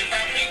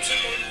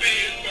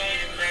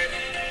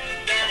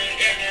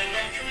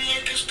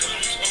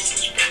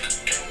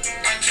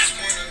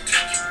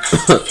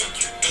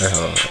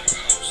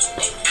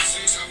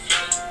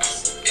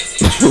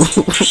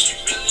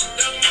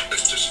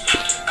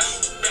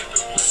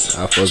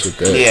 I fuck with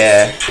that.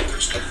 Yeah.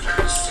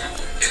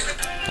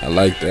 I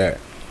like that.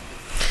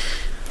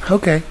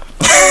 Okay.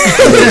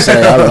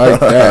 Say, I like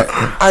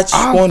that. I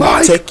just want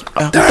to take you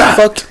out the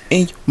fuck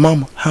in your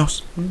mama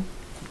house.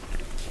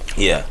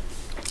 Yeah.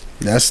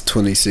 That's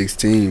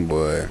 2016,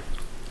 boy.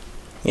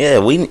 Yeah,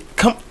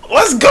 come.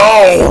 Let's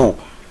go.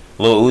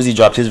 Lil Uzi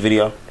dropped his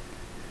video.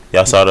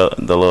 Y'all saw the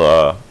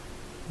little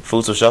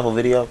Fruits of Shuffle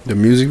video? The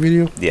music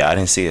video? Yeah, I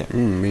didn't see it.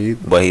 Me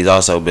either. But he's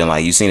also been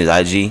like, you seen his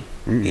IG?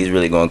 He's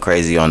really going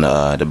crazy on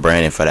the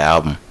branding for the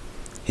album.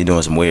 He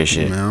doing some weird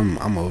shit. Man,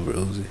 I'm over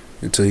Uzi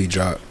until he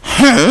drop.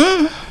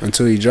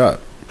 Until he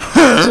drop.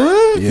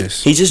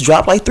 Yes. He just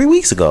dropped like 3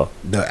 weeks ago.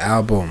 The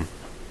album,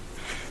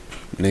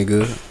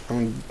 nigga. I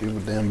don't give a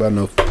damn about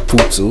no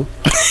Futsu.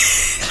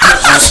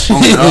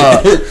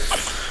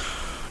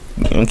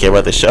 You don't care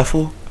about the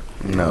shuffle?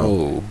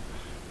 No.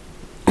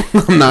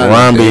 I'm not.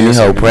 Ron be in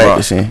dancing, hell bro.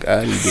 practicing.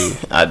 God, he do.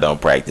 I don't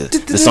practice.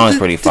 The song's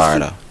pretty fire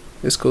though.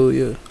 It's cool,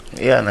 yeah.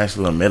 Yeah, a nice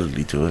little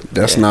melody to it.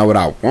 That's Yeah. not what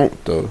I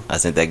want, though. I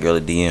sent that girl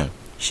a DM.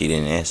 She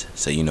didn't answer,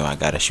 so you know I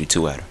gotta shoot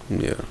 2 at her.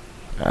 Yeah.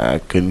 I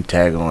couldn't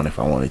tag on if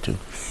I wanted to.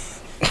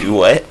 You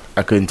what?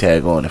 I couldn't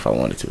tag on if I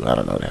wanted to. I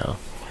don't know the hell.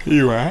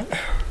 You right?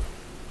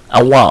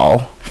 A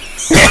wall.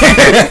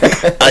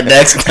 I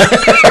next her.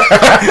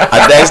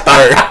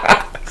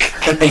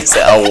 He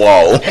said, "Oh,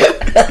 whoa,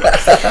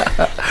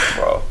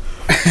 bro."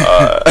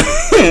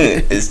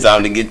 It's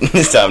time to get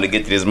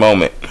to this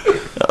moment.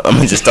 I'm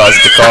gonna just toss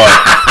the car.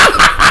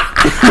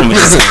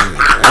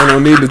 I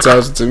don't need to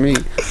toss it to me.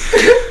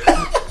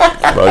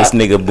 Bro, this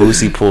nigga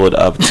Boosie pulled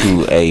up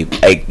to he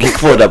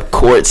pulled up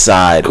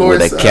courtside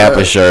with a Courtside.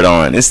 Kappa shirt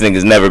on. This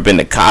nigga's never been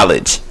to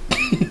college.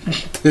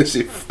 That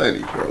shit funny,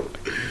 bro.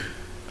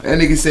 That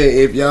nigga said,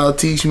 if y'all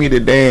teach me to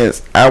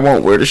dance, I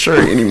won't wear the shirt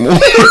anymore. like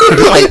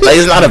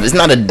it's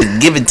not a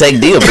give and take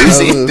deal,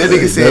 Boosie. That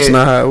nigga said, That's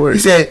not how it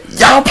works. He said,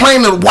 y'all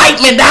planning to wipe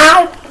me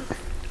down?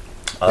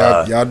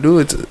 Y'all do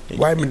it to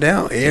wipe me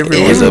down every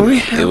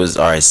it was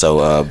all right. So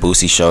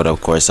Boosie showed up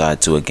courtside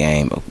to a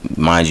game.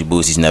 Mind you,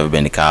 Boosie's never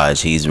been to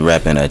college. He's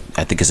repping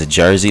I think it's a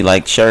jersey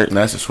like shirt.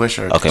 No, that's a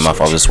sweatshirt. Okay, my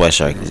fault. It was a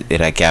sweatshirt.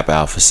 It had Kappa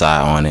Alpha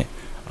Psi on it.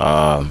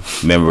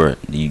 Remember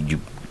you.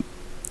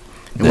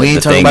 We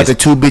ain't talking about the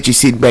two bitches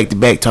sitting back to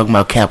back talking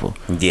about Kappa.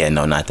 Yeah,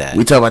 no, not that.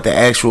 We talking about the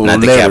actual not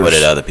the letters. Kappa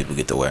that other people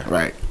get to wear.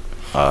 Right.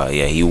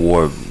 Yeah, he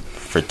wore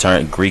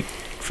Greek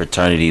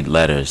fraternity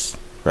letters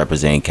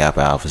representing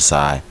Kappa Alpha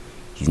Psi.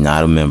 He's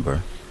not a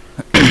member.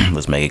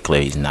 Let's make it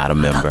clear, he's not a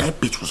member. That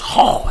bitch was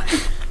hard.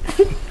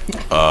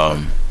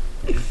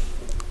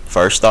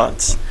 First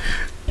thoughts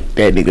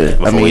That nigga.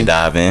 before we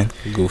dive in.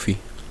 goofy.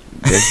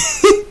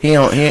 He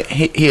a hood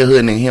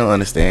nigga. He don't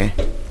understand.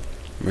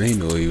 Man, he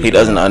knew He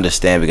doesn't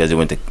understand because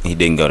he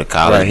didn't go to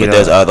college. Right, but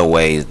there's other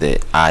ways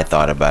that I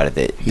thought about it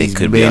that they He's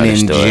could be been in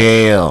understood.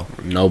 jail.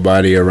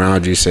 Nobody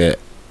around you said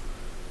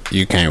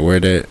you can't wear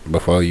that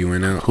before you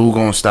went out, Who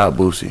gonna stop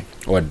Boosie?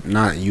 or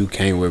not. You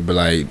can't wear, but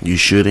like You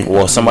shouldn't.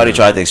 Well, somebody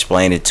tried to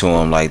explain it to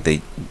him like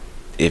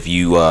if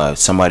you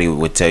somebody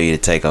would tell you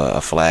to take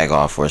a flag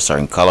off or a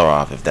certain color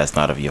off if that's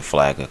not of your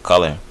flag or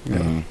color.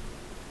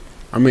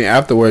 I mean,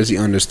 afterwards he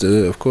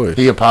understood, of course.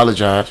 He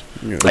apologized.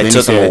 But then It he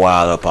took him said- a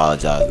while to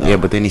apologize. Though. Yeah,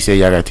 but then he said,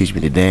 "Y'all gotta teach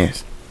me to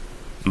dance."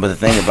 But the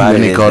thing about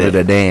Then it he is called that it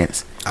a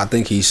dance. I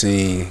think he's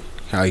seen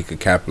how he could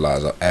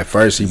capitalize. At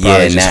first, he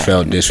probably just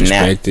felt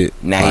disrespected.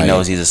 Now like, he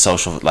knows he's a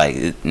social.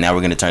 Now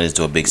we're gonna turn this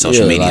to a big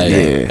social media like,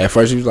 thing. Yeah. At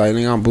first, he was like,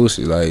 "Nigga, I'm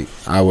Boosie. Like,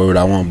 I wear what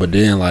I want." But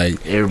then, like,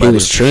 Everybody he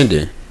was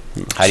trending.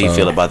 How do you So,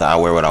 feel about the "I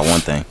wear what I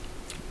want" thing?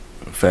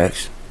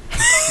 Facts.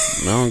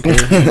 I don't care.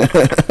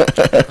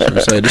 I'm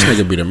saying this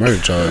nigga be the murder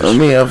charge. I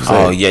mean, I'm Oh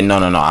saying, yeah, no.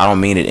 I don't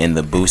mean it in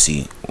the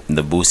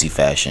Boosie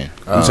fashion.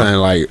 I'm saying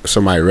like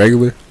somebody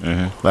regular.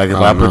 like if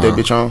Oh, I put that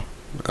no. bitch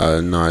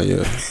on, Nah,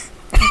 yeah.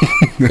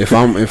 if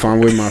I'm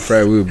with my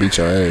friend, we would beat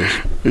your ass.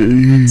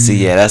 See,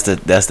 yeah, that's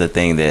the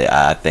thing that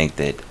I think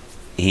that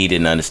he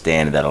didn't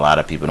understand that a lot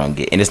of people don't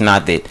get, and it's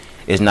not that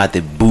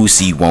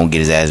Boosie won't get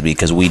his ass beat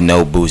because we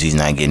know Boosie's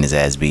not getting his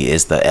ass beat.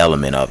 It's the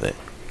element of it.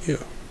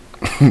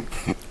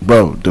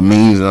 bro, the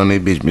memes on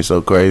that bitch been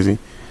so crazy,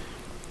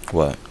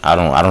 What? I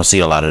don't see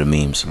a lot of the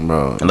memes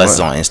bro. unless it's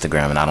on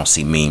Instagram, and I don't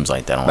see memes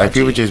like that on Like IG.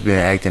 people just been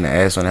acting the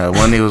ass on that.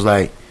 One nigga was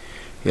like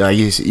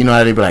you know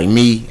how they be like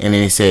me, and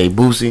then they say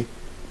Boosie,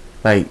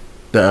 like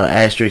the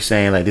asterisk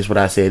saying like this what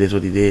I said, this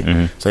what he did.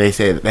 Mhm. So they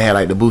said they had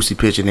like the Boosie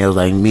picture, and it was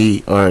like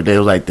me, or they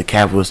was like the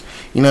Capitals.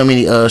 You know how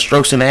many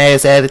strokes in the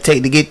ass I had to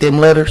take to get them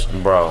letters?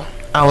 bro.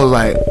 I was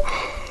like,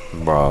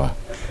 I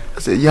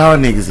said y'all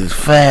niggas is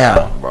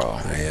foul.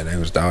 Yeah, they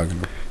was dogging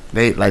him.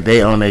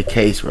 They on their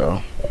case,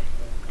 bro.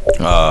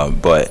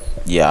 But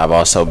yeah, I've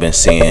also been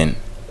seeing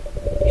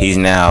he's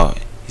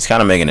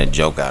kind of making a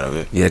joke out of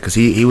it. Yeah, cause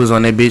he was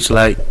on that bitch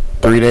like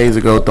 3 days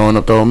ago throwing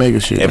up the Omega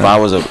shit. If I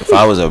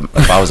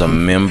was a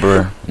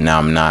member, now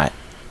I'm not.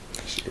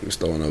 He was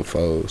throwing up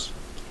foes.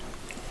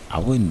 I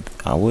wouldn't.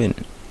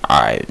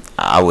 Alright,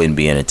 I wouldn't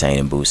be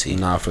entertaining Boosie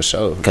Nah, for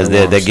sure. because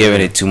That's what they're I'm giving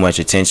saying. it too much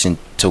attention.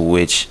 To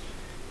which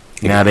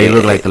now they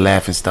look like the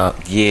laughing stock.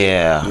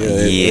 Yeah.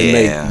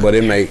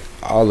 It make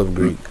all of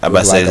Greek I'm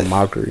look about to like say- a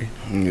mockery.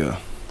 Yeah.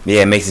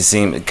 Yeah, it makes it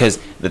seem because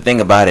the thing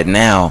about it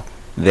now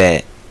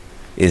that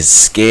is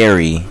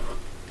scary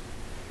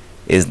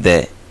is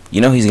that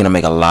he's gonna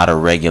make a lot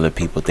of regular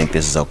people think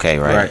this is okay,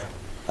 right? Right.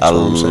 A That's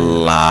what I'm saying.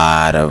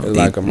 lot of It's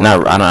like a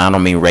not. I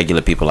don't mean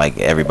regular people like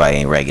everybody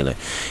ain't regular.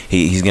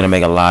 He's gonna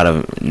make a lot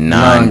of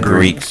non-Greek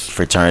Non-Greeks.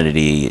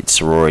 fraternity,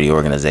 sorority,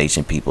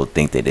 organization people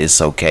think that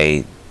it's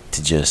okay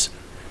to just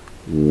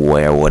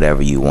wear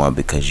whatever you want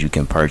because you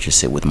can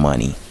purchase it with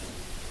money.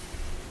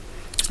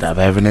 Stop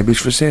having that bitch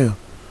for sale.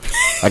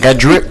 I got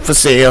drip for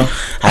sale.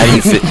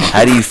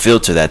 How do you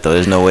filter that though?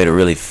 There's no way to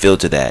really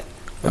filter that.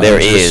 There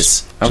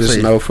is. Just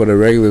know for the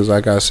regulars,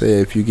 like I said,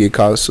 if you get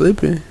caught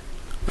slipping,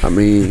 I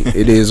mean,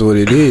 it is what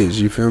it is.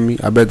 You feel me?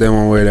 I bet they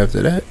won't wear it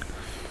after that.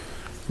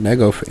 And that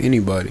go for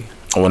anybody.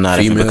 Well, not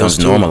if it Females becomes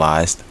too.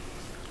 normalized.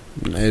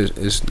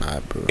 It's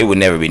not, bro. It would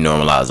never be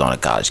normalized on a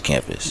college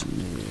campus.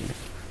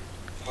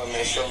 Well,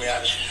 man, show me how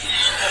to.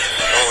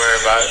 Don't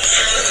worry about it.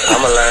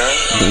 I'ma learn.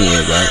 Don't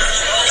worry about it.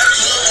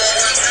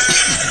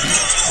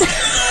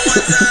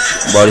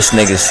 Bro, this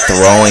nigga's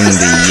throwing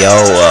the yo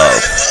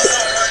up.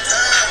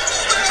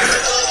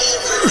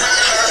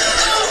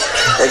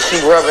 They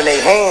keep rubbing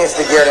their hands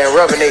together and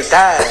rubbing their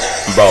thighs.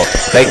 Bro,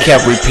 they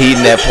kept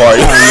repeating that part.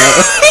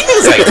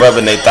 It's like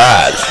rubbing their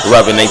thighs,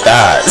 rubbing their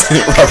thighs,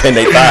 rubbing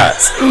their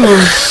thighs. Oh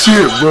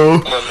shit, bro.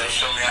 Well, man,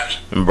 show me how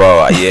to.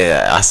 Bro,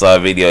 yeah, I saw a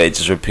video. It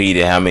just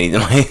repeated how many.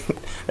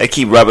 They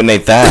keep rubbing their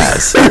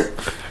thighs.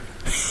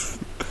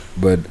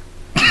 But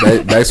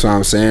that's what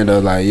I'm saying though.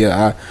 Like,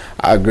 yeah,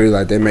 I agree.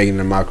 Like, they're making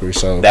a mockery.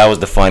 So That was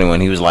the funny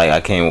one. He was like, I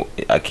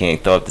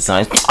can't throw up the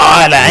sign.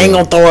 I ain't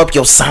gonna throw up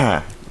your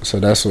sign. So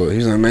that's what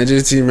he's like. Man,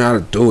 just teach me how to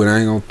do it. I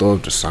ain't gonna throw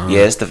up the sign.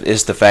 Yeah, it's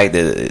the fact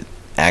that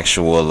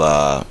actual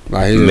like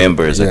he's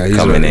members are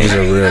coming in. He's a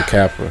real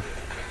capper.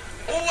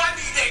 Oh, I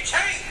need that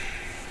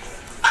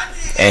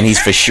chain. And he's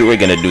for sure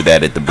gonna do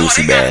that at the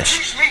Boosie Bash.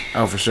 Teach me.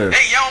 Oh, for sure.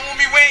 Hey, y'all want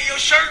me wearing your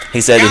shirt? He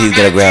said that he's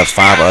gonna grab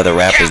 5 other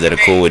rappers that are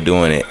cool with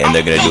doing it, and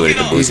they're gonna do it at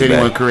the He Boosie said he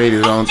want back. to create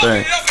his own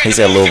thing. He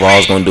said Lil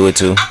Vol's gonna do it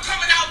too. I'm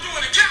coming out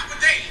doing a Kappa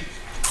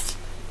dance.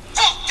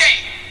 Fuck that.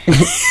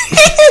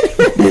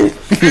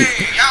 Hey,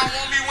 y'all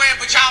want me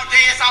wearing, but y'all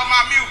dance all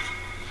my music.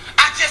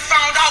 I just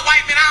found out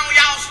wiping out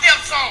y'all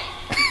steps on.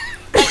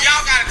 Oh,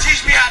 y'all gotta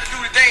teach me how to do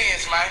the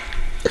dance, man.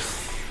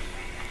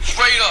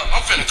 Straight up,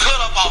 I'm finna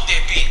cut up off that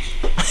bitch.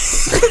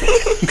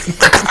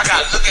 I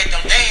gotta look at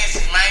them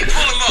dances, man.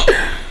 Pull them up.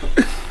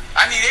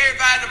 I need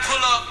everybody to pull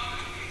up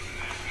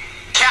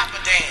Kappa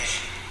dance.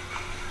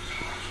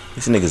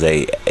 This nigga's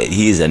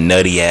he's a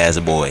nutty ass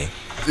boy.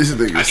 This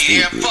nigga I need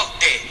stupid. fuck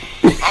that.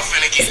 I'm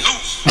finna get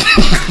loose. Them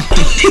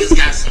niggas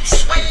got some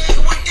swag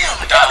with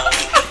them, dog.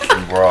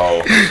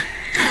 Bro.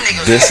 Them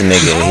niggas This got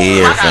nigga smooth.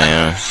 here, I gotta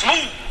fam. go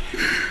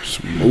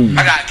Smooth. I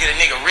gotta get a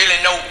nigga really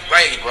know.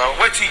 Hey, bro,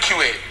 where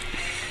TQ at?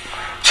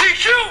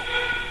 TQ!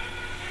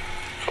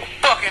 So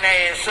fucking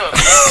ass up.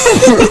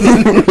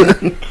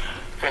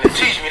 Finna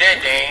teach me that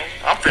dance.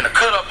 I'm finna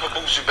cut up for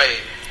Boosie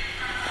Bags.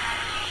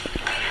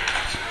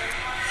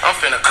 I'm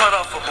finna cut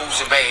up for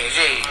Boosie Bags,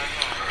 yeah.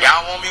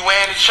 Y'all want me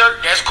wearing the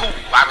shirt? That's cool.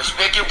 I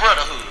respect your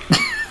brotherhood.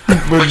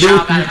 But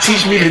y'all gotta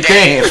teach me to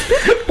dance.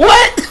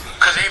 What?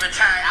 Cause every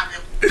time I've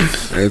been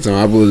Every time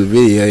I pull the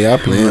video, y'all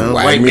playing Well,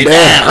 Wipe Me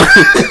Down.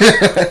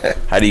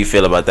 How do you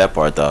feel about that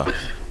part though?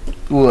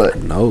 What?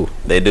 No.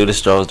 They do the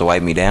strolls to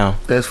wipe me down.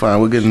 That's fine.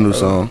 We'll get a new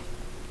song.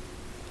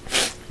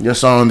 Your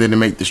song didn't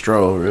make the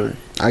stroll, really.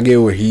 I get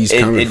where he's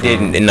coming It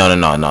from. didn't.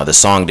 No. The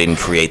song didn't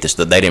create this.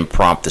 They didn't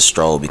prompt the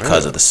stroll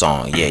because of the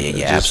song. Yeah. It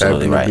just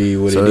Absolutely happened right. to be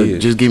what So it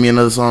is. just give me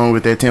another song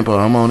with that tempo.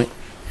 I'm on it.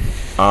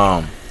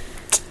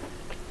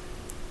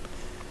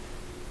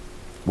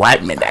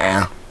 Wipe me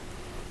down.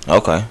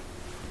 Okay.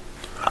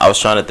 I was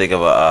trying to think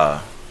of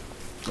a.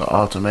 The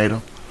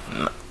ultimatum.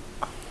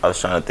 I was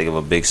trying to think of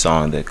a big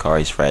song that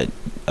Kari's Frat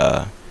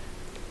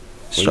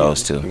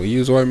strolls to. Will you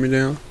use Wipe Me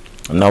Down?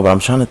 No, but I'm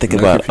trying to think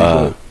Knock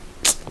about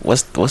If You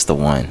what's the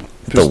one?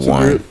 Pistol The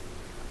one. Grip.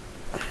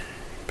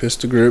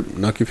 Pistol Grip.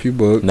 Knock If You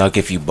Buck. Nuck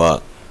If You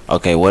Buck.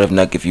 Okay, what if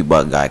Nuck If You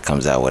Buck guy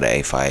comes out with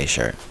an A5A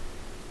shirt?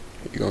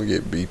 You gonna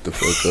get beat the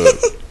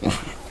fuck up.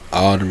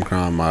 All them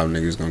crime mob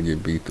niggas gonna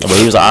get beat the But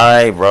he was like,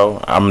 alright,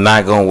 bro, I'm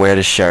not gonna wear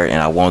the shirt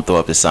and I won't throw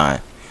up the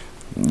sign.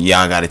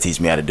 Y'all gotta teach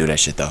me how to do that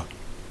shit though.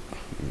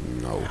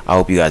 No. I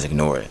hope you guys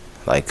ignore it.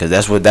 Like, cause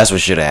that's what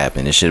should have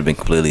happened. It should have been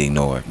completely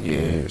ignored.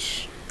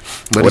 Yes.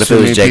 But What it's if it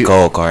too was many J.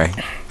 Cole, Kari?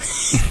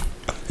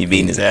 He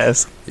beating his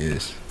ass?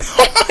 Yes.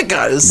 Oh my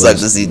god, it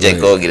sucks to see J.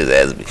 Cole get his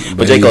ass beat.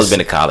 But J. he's- Cole's been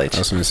to college. I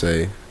was gonna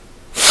say.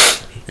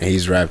 And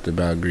he's rapped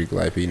about Greek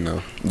life. He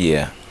know.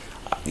 Yeah.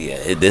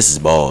 Yeah, this is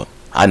bold.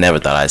 I never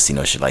thought I'd see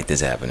no shit like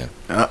this happening.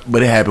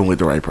 But it happened with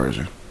the right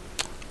person.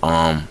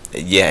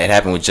 Yeah, it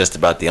happened with just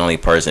about the only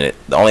person.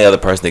 The only other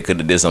person that could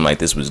have did something like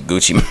this was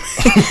Gucci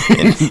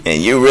Mane.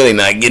 and you're really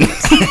not getting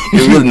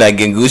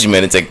Gucci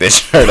Mane to take that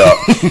shirt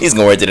off. He's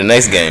gonna wear it to the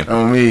next game.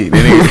 On me.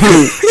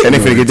 That nigga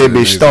finna get that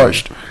bitch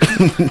starched.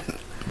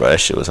 Bro, that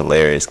shit was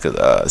hilarious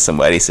because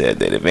somebody said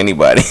that if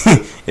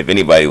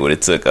anybody would have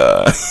took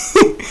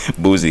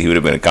Boosie, he would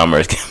have been a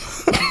commerce camp.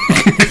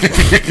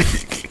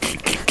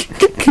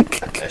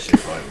 That shit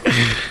funny.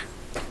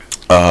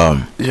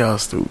 Y'all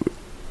stupid.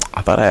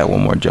 I thought I had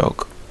one more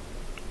joke.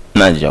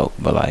 Not a joke,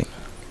 but like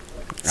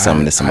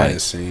something to I somebody.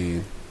 had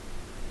seen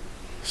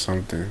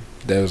something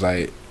that was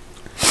like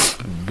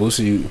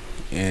Boosie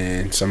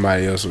and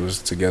somebody else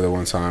was together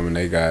one time and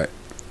they got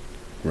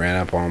ran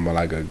up on by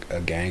like a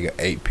gang of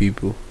 8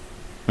 people.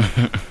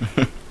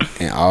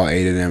 And all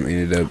 8 of them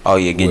ended up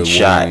Getting with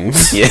shot.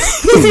 wounds. Yeah.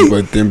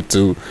 But them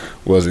 2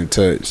 wasn't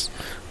touched.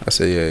 I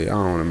said, yeah, I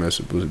don't want to mess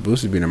with Boosie.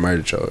 Boosie being a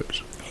murder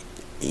charge.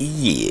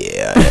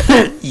 Yeah.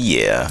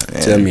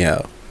 Tell me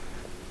how.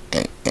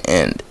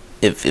 And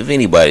if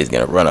anybody's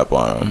gonna run up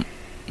on him,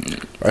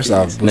 First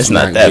off, It's Boosie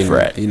not that getting,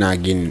 frat. He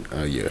not getting,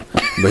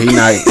 but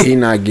he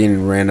not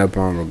getting ran up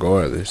on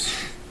regardless.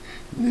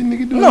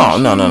 no.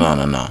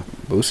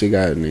 Boosie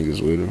got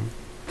niggas with him.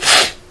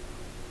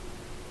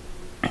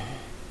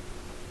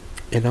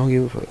 And don't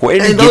give a fuck. Where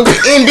did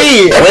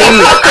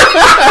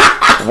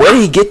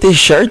he get this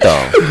shirt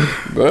though?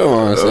 Bro,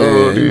 what I'm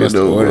saying, he must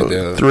have ordered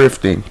that.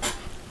 Thrifting.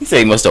 He said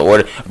he must have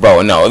ordered.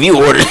 Bro, no. If you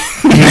ordered,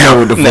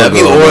 What the now fuck if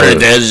you over ordered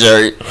there? that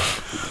shirt,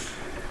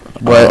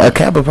 But a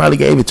Kappa probably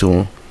gave it to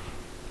him.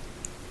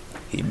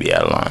 he'd be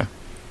out of line.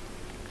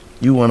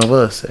 You one of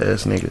us,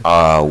 ass nigga.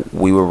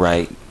 We were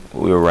right.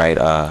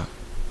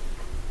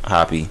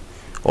 Hoppy,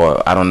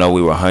 or I don't know.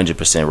 We were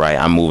 100% right.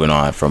 I'm moving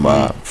on from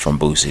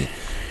Boosie.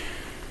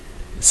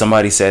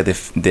 Somebody said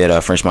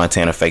that French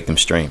Montana faked them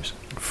streams.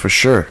 For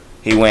sure.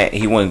 He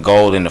went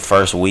gold in the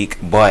first week,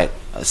 but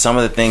some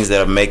of the things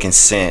that are making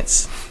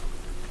sense.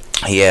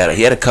 He had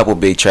a couple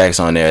big tracks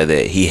on there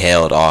that he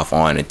held off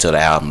on until the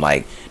album,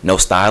 like No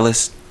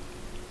Stylist.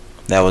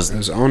 That was It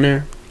was on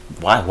there.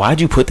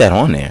 why'd you put that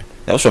on there?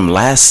 That was from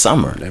last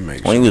summer That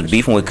makes when he was sense.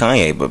 beefing with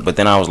Kanye. But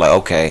then I was like,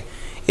 okay,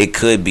 it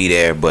could be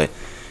there, but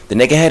the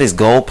nigga had his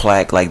gold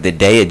plaque like the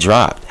day it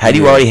dropped. How do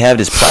you already have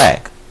this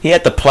plaque? He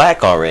had the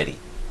plaque already.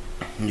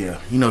 Yeah,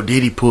 you know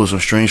Diddy pulled some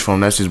strings from him.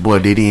 That's his boy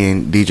Diddy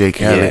and DJ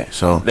Khaled. Yeah.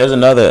 So There's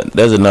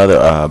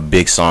another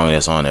big song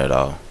that's on there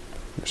though.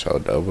 So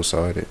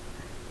double-sided.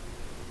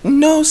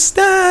 No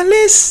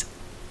Stylist.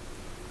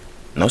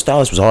 No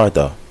Stylist was hard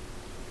though.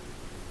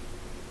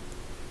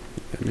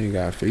 That nigga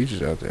got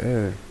features out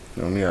there.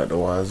 on me out the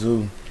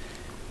wazoo.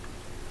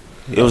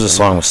 It was a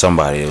song with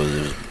somebody.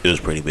 It was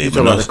pretty big. You But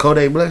talking no, about the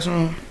Kodak Black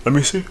song? let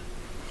me see.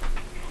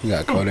 He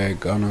got Kodak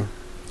Gunna.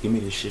 Give me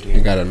this shit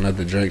He got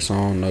another Drake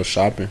song, No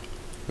Shopping.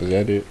 Is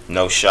that it?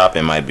 No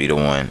Shopping might be the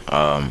one.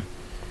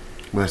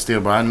 But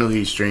still, bro, I knew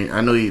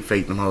he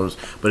faked them hoes.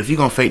 But if you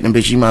gonna fake them,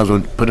 bitch, you might as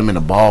well put them in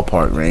the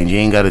ballpark range. You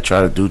ain't gotta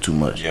try to do too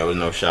much. Yeah, with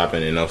No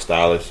Shopping and No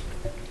Stylist.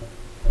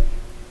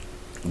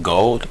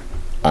 Gold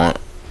on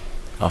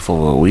Off of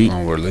a week,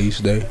 On release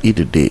day. eat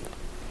the dick.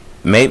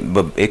 maybe,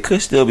 but it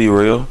could still be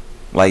real.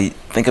 Like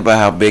think about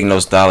how big No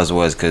Stylist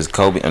was, because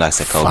Kobe. And I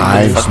said Kobe.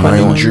 What the fuck am I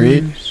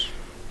doing? 500.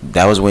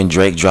 That was when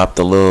Drake dropped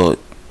the little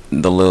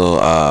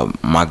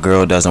my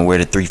girl doesn't wear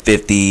the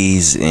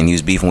 350s, and he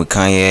was beefing with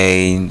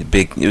Kanye.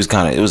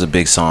 It was a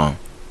big song.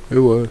 It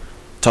was.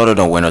 Told her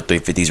don't wear no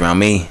 350s around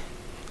me.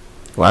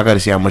 Well, I gotta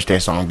see how much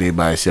that song did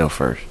by itself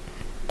first.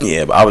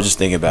 Yeah, but I was just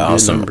thinking about Good on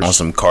some numbers. on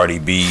some Cardi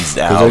B's Because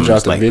they albums.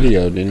 dropped Like, a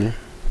video, didn't they?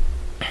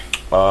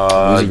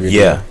 Music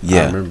video.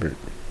 yeah. I remember.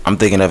 I'm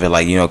thinking of it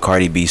like,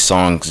 Cardi B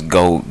songs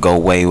go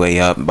way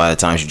up. By the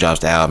time she drops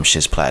the album,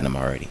 shit's platinum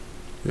already.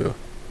 Yeah.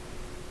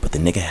 But the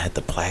nigga had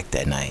the plaque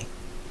that night.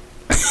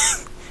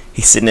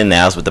 He's sitting in the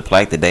house with the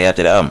plaque the day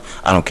after the album.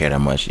 I don't care that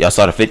much. Y'all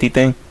saw the 50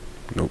 thing?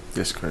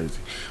 That's crazy.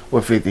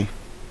 What 50?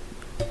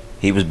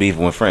 He was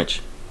beefing with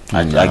French.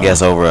 I No.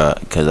 guess over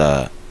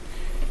because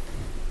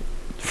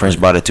French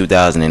bought a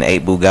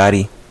 2008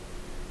 Bugatti,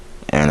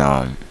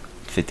 and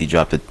 50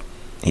 dropped it.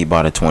 He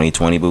bought a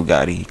 2020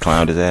 Bugatti. He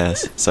clowned his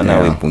ass. So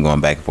now Yeah. we've been going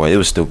back and forth. It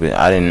was stupid.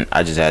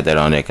 I just had that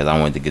on there because I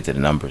wanted to get to the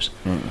numbers.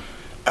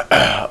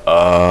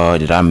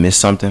 Did I miss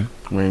something?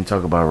 We didn't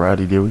talk about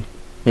Roddy, did we?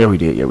 Yeah, we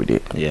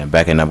did. Yeah,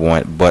 back at number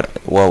one. But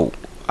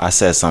I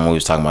said something when we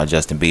was talking about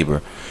Justin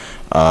Bieber.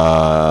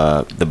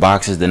 The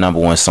Box is the number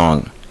one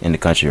song in the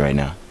country right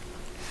now.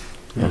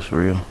 That's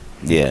real.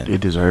 Yeah, It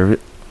deserve it.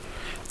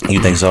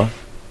 you think so?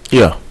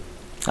 Yeah.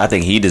 I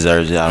think he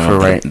deserves it. I don't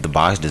For think the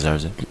Box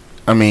deserves it.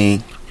 I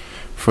mean,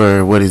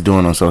 for what he's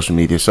doing on social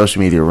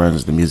media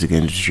runs the music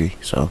industry,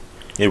 so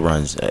It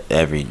runs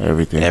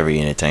everything. every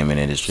entertainment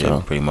industry, So.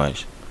 pretty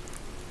much.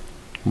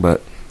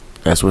 But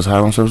that's what's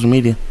hot on social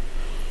media.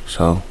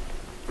 So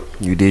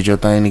you did your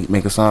thing to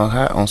make a song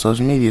hot on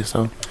social media.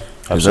 So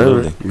deserve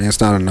Absolutely. it. Man,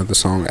 it's not another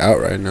song out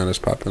right now that's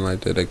popping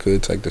like that. That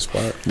could take the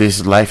spot.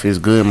 This Life Is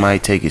Good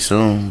might take it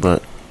soon,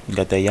 but You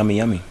got that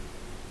yummy.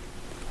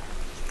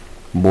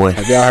 boy,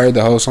 Have y'all heard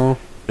the whole song?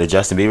 The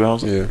Justin Bieber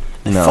song?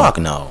 Yeah. no, Fuck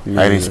no.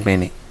 I didn't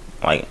spin it.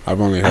 Like I've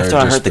only heard after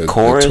I just heard the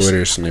chorus,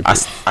 Twitter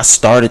snippet. I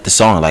started the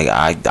song. Like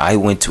I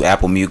went to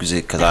Apple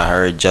Music because I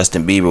heard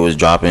Justin Bieber was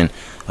dropping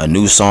a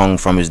new song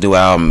from his new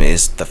album.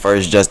 It's the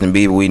first Justin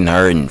Bieber we'd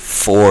heard in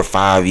 4 or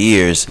 5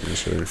 years, Yes,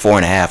 sir.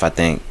 4.5 I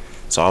think.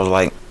 So I was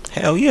like,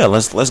 hell yeah,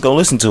 let's go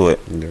listen to it,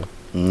 Yeah.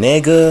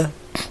 nigga.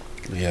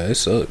 Yeah, it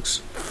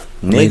sucks.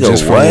 I mean, Nigga,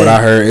 just from what I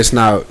heard, it's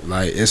not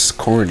like it's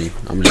corny.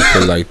 I'm just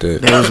put it like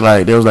that. They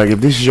was like, if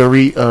this is your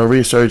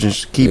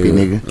resurgence, keep it,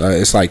 nigga. Like,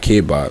 it's like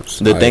Kid Bops.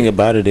 The like, thing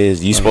about it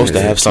is, you're supposed to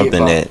yeah, have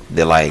something K-pop.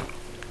 that like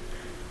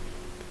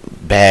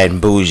bad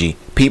and bougie.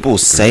 People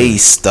say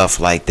stuff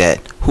like that.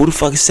 Who the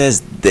fuck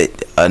says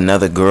that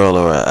another girl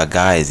or a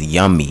guy is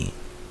yummy?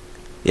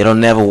 It'll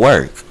never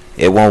work.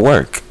 It won't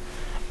work.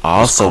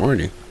 I it's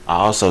corny.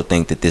 also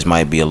think that this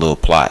might be a little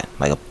plot.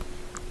 Like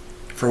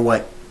For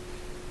what?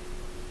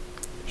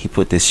 he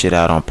put this shit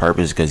out on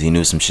purpose because he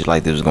knew some shit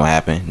like this was gonna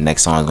happen.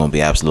 Next song is gonna be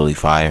absolutely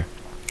fire.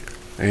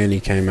 And he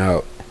came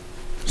out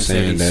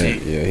saying he's that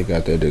sick. yeah, he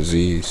got that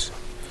disease.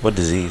 What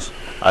disease?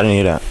 I didn't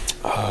hear that.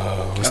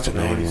 What's the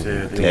forgot what he name?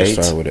 said. I think it AIDS?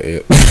 started with an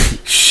L.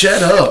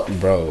 Shut up.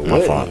 Bro, My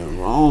what fault. is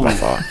wrong? My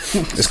fault.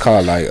 It's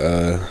called like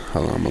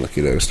hold on, I'm gonna look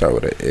it up. It start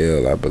with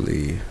an L, I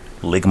believe.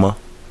 Ligma.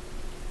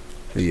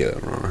 Yeah,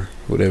 wrong.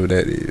 Whatever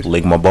that is.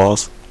 Ligma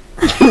balls.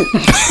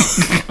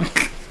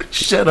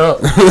 Shut up.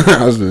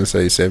 I was gonna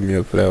say set me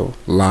up for that one.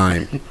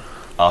 Lyme.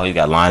 Oh, he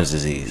got Lyme's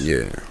disease.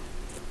 Yeah.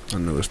 I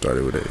knew it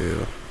started with an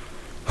L.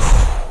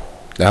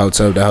 That whole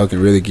tough, that whole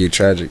can really get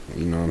tragic,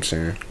 you know what I'm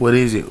saying? What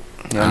is it?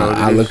 Y'all know what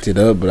I it is? looked it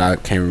up, but I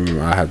can't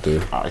remember. I have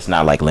to. Oh, it's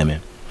not like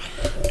lemon.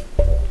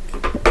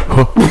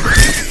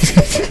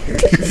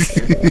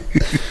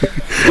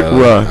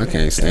 Right. I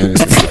can't stand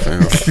this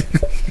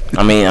nigga, fam.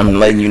 I mean, I'm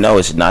letting you know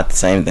it's not the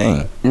same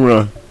thing.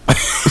 Run.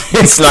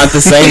 It's not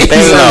the same thing,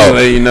 though.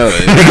 You know,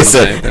 Nigga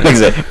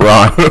said,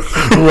 Ron.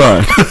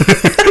 Run.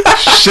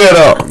 Shut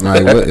up.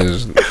 like, what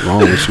is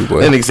wrong with you,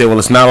 boy? That nigga said, well,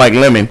 it's not like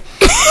lemon.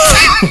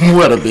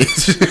 What a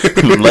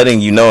bitch. I'm letting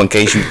you know in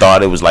case you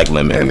thought it was like That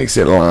lemon. nigga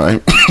said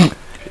lime.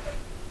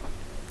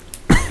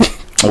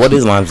 What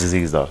is Lyme's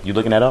disease, though? You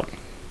looking that up?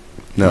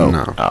 No.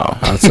 No. Oh.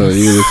 I'll tell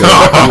you. You're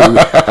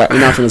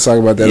not finna talk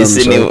about that You on the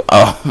sitting show. there,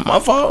 oh, my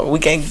fault. We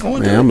can't go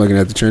into Man, it. I'm looking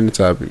at the trending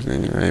topics.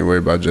 And I ain't worried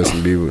about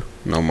Justin Bieber.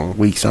 No more.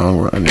 Weak song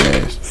running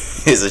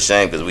ass. It's a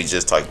shame because we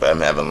just talked about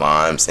him having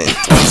limes, and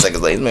 20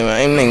 seconds later, man, I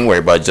ain't even worried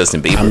about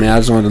Justin Bieber. I mean, I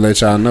just wanted to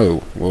let y'all know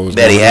what was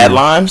that he going had on.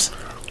 limes.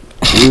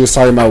 We was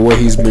talking about what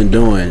he's been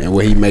doing and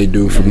what he may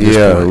do from this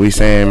Yeah, point. we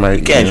saying like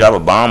You can't drop a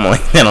bomb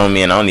like that on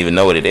me, and I don't even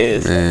know what it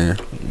is. Man,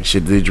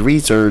 should do your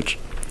research.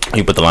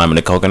 You put the lime in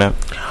the coconut.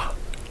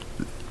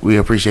 We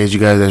appreciate you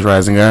guys. That's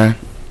Rising Iron.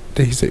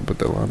 did he say put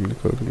the lime in the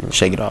coconut?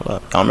 Shake it all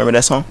up. Y'all remember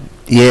that song?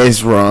 Yeah,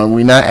 it's wrong.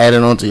 We not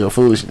adding on to your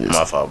foolishness.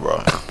 My fault, bro.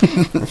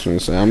 That's what I'm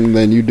saying. I'm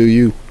letting you do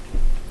you.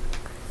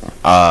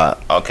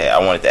 Okay, I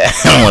wanted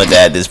to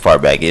add this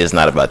part back. It's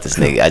not about this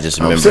nigga. I just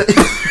remember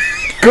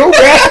Go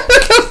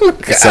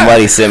back.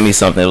 somebody sent me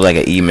something. It was like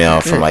an email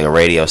from like a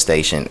radio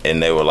station,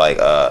 and they were like,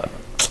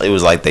 it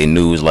was like their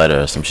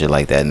newsletter or some shit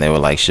like that, and they were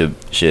like, should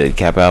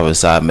Cap Alpha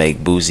Psi make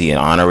Boosie an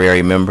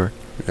honorary member?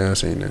 Yeah, I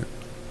seen that.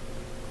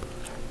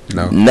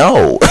 No.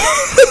 No,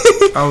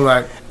 I'm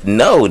like,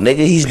 no,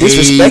 nigga, he's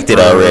disrespected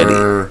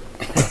already.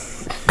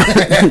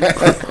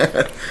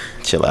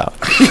 Chill out,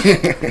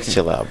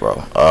 chill out,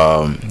 bro.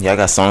 Y'all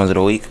got songs of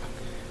the week?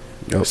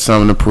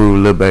 Something to prove,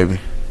 little baby.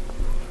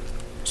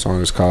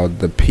 Song is called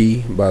 "The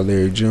P" by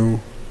Larry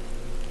June.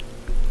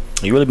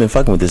 You really been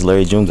fucking with this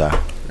Larry June guy?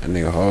 That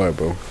nigga hard,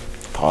 bro.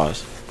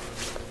 Pause.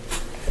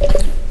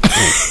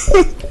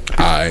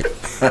 Alright.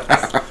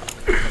 But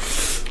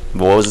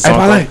what was the song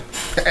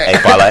called? Hey,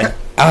 Parlay.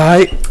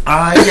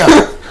 Alright.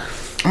 Yeah.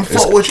 I'm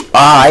fuck with you.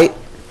 Alright.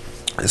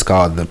 It's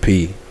called "The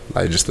P,"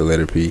 like just the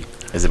letter P.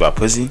 Is it about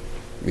pussy?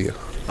 Yeah.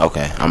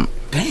 Okay, I'm.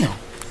 Damn.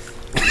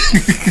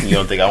 You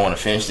don't think I want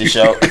to finish this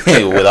show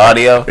with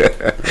audio?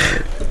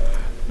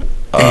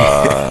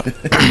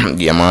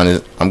 Yeah,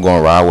 man. I'm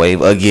going Rod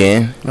Wave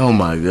again. Oh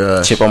my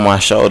gosh. Chip on my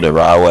shoulder,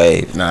 Rod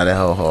Wave. Nah, that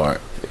whole hard.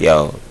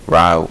 Yo,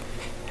 Rod.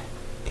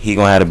 He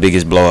gonna have the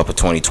biggest blow up of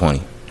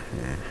 2020.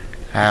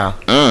 How?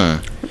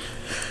 I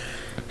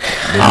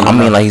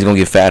mean, like he's gonna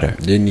get fatter.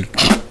 Didn't he?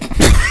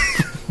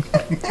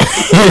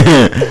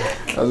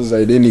 I was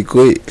like, didn't he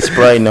quit?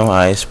 Sprite no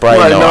ice. Sprite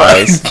Sprite no no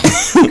ice.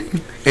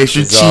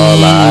 Extra It's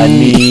all I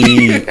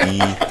cheese.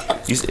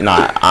 need.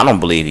 I don't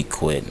believe he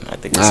quit. I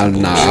think it's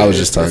some Nah, bullshit. I was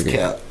just That's talking.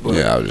 cap, but-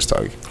 Yeah, I was just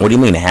talking. What do you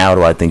mean? How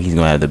do I think he's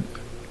gonna have the?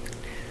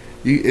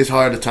 It's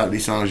hard to top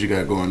these songs you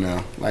got going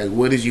now. Like,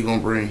 what is you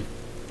gonna bring?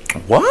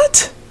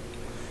 What?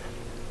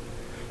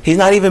 He's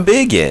not even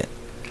big yet.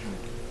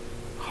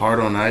 Hard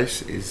on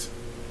Ice is.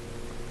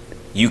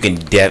 You can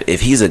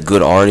if he's a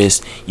good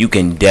artist, you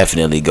can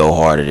definitely go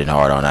harder than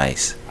Hard on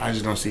Ice. I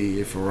just don't see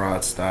it for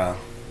Rod's style.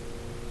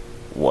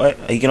 What?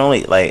 He can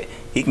only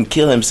he can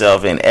kill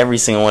himself in every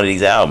single one of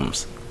these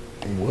albums.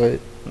 What?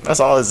 That's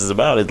all this is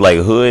about. It's like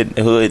hood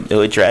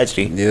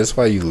tragedy. Yeah, that's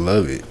why you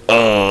love it.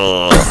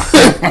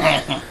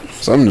 Yeah,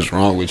 Something's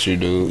wrong with you,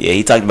 dude.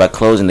 he talked about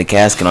closing the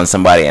casket on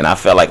somebody, and I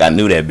felt like I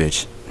knew that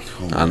bitch.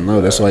 I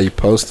know. That's why you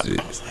posted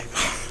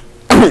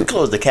it.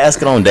 Close the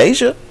casket on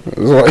Deja? That's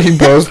why you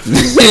posted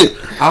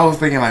it. I was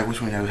thinking, like,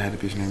 which one y'all had a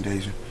bitch named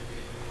Deja?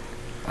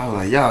 I was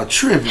like, y'all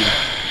tripping.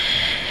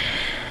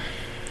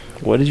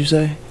 What did you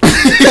say?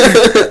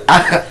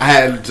 I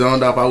had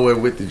zoned off. I went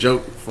with the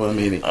joke for a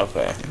minute.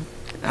 Okay.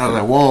 I was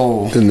like,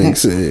 whoa. The nigga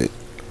said,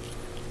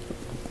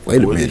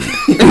 "Wait a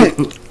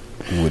minute."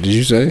 What did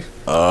you say?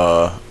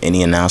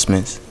 Any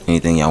announcements?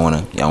 Anything y'all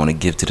wanna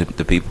give to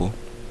the people?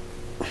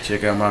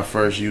 Check out my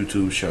first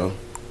YouTube show.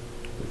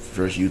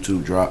 First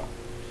YouTube drop.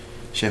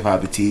 Chef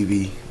Hoppy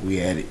TV. We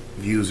at it.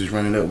 Views is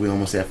running up. We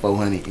almost at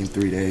 400 in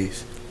 3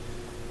 days.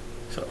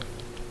 So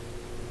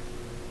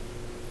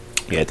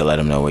You had to let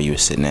them know where you were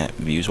sitting at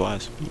views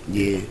wise.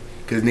 yeah,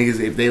 cause niggas,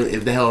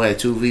 if the hell had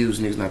 2 views,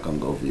 niggas not gonna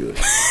go view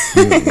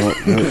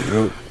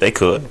it. They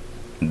could.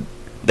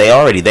 They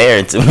already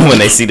there when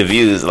they see the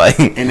views. Like,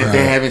 And if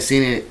they haven't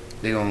seen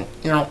it, they gonna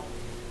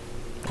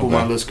pull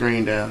my little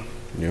screen down.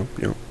 Yep.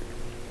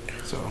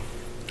 So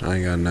I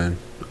ain't got nothing.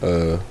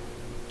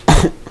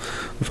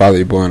 Follow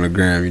your boy on the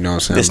gram. You know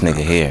what I'm saying? this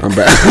nigga here. I'm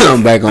back.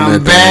 I'm back on I'm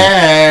that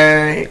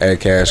back thing. At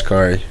Cash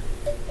Kari.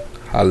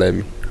 Holla at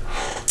me.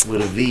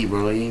 with a V,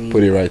 bro. You ain't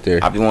Put it right there.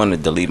 I be wanting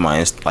to delete my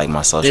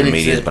my social Didn't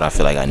medias, exist. but I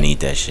feel like I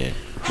need that shit.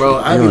 Bro,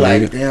 I You be don't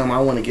like, need it. damn, I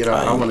want to get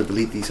off. I want to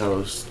delete these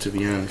hoes. To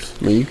be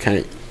honest, I mean, you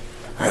can't.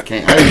 I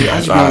can't. I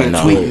just be I on there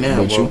know, tweeting now,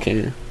 but bro. you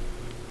can.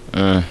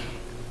 Mm.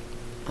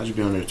 I just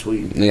be on there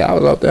tweeting. Nigga, I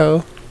was out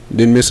there.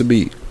 Didn't miss a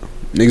beat.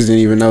 Niggas didn't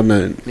even know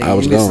nothing. Nigga, I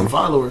was you missed some gone.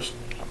 followers.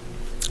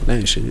 That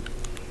ain't shit.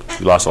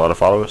 You lost a lot of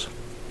followers.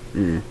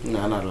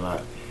 Nah, not a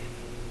lot.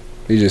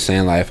 He just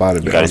saying like if I'd have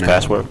You been got his on that-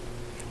 password.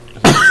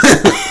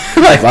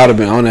 If I'd have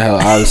been on the hell,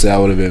 obviously I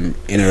would have been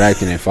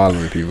interacting and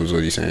following people. Is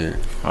what he's saying.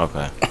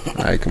 Okay.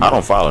 Like, come I on.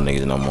 don't follow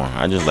niggas no more.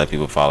 I just let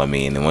people follow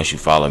me, and then once you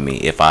follow me,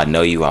 if I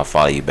know you, I'll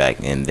follow you back,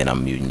 and then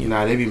I'm muting you.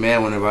 Nah, they be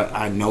mad whenever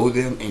I know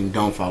them and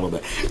don't follow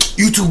back.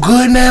 You too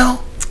good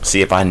now?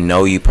 See, if I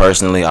know you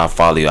personally, I'll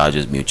follow you. I'll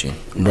just mute you,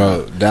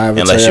 Bro, dive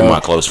unless into you're my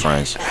close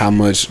friends. how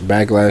much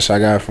backlash I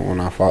got from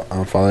when I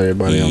unfollowed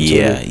everybody on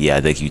Twitter. Yeah,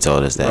 I think you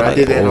told us that. Bro, I Like,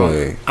 did that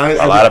boy. on.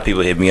 a lot of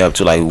people hit me up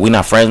too, like, we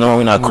not friends no more,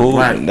 we not cool.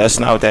 Right. That's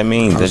not what that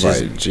means. I That's was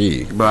just like,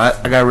 gee. Bro,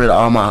 I got rid of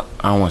all my.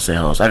 I don't want to say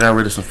hoes. I got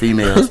rid of some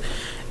females,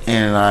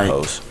 And like,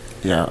 Hoes.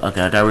 yeah,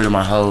 okay, I got rid of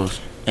my hoes.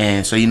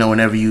 And so,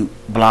 whenever you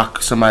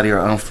block somebody or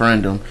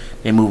unfriend them,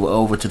 they move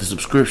over to the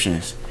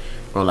subscriptions.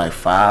 Bro, like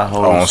 5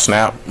 hoes. Oh, on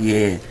Snap?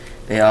 Yeah.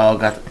 They all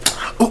got.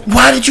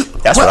 Why did you?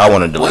 That's what I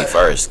want to delete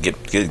first. Get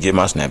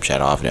my Snapchat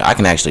off there. I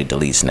can actually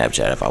delete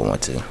Snapchat if I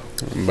want to.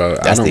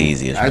 But That's the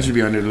easiest. I should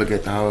be on there to look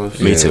at the hoes.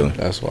 Me too.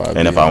 That's why.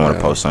 And if I want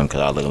to post something,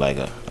 because I look like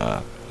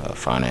a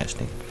fine ass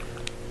nigga.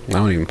 I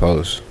don't even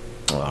post.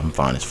 Well, I'm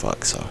fine as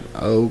fuck, so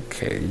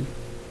Okay.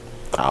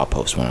 I'll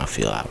post when I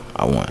feel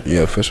I want.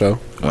 Yeah, for sure.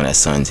 When that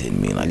sun's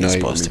hitting me like it's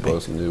supposed to be.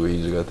 Posting it when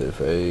you just got that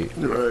fade.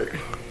 Right.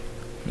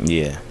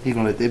 Yeah. He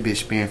gonna let that bitch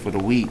spin for the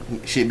week.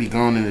 Shit be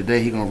gone in the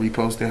day. He gonna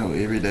repost that hoe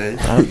every day.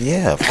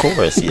 Yeah, of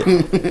course.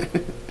 Yeah.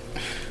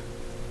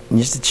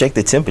 Just to check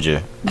the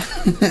temperature.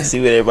 See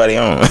what everybody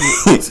on.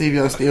 See if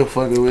y'all still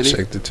fucking with it.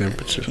 Check the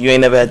temperature. You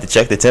ain't never had to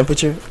check the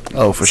temperature?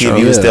 Oh, for See sure.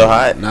 if you was still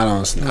hot? Not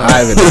on. I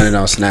haven't done it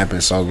on Snap in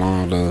so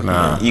long though.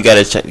 Nah. You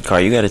gotta check the car.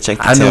 You gotta check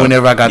the I knew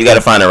whenever I got You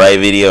gotta find the right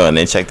video and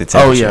then check the Oh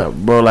temperature. yeah,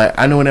 bro. Like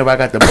I knew whenever I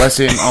got the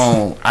busting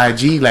on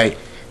IG, like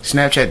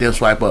Snapchat they'll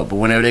swipe up, but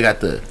whenever they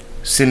got the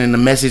sending the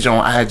message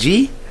on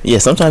IG, Yeah,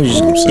 sometimes you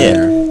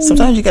just,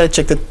 sometimes you gotta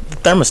check the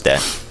thermostat.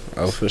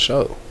 Oh, for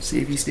sure. see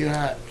if he's still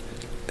hot.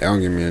 That don't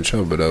get me in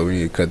trouble though. We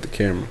need to cut the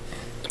camera.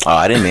 Oh,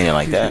 I didn't mean it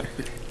like that.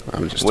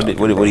 I'm just. What do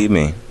talking, you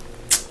mean?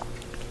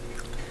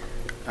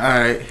 All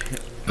right.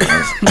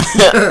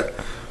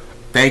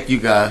 Thank you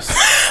guys.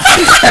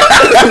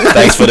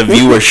 Thanks for the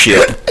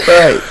viewership.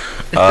 Right.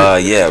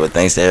 Yeah, but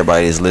thanks to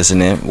everybody that's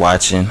listening,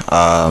 watching.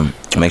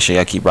 Make sure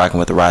y'all keep rocking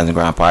with the Rise and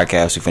Grind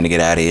podcast. We finna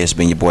get out of here. It's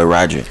been your boy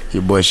Roger.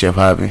 Your boy Chef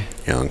Hobby.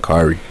 Young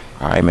Kari.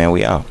 All right, man,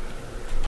 we out.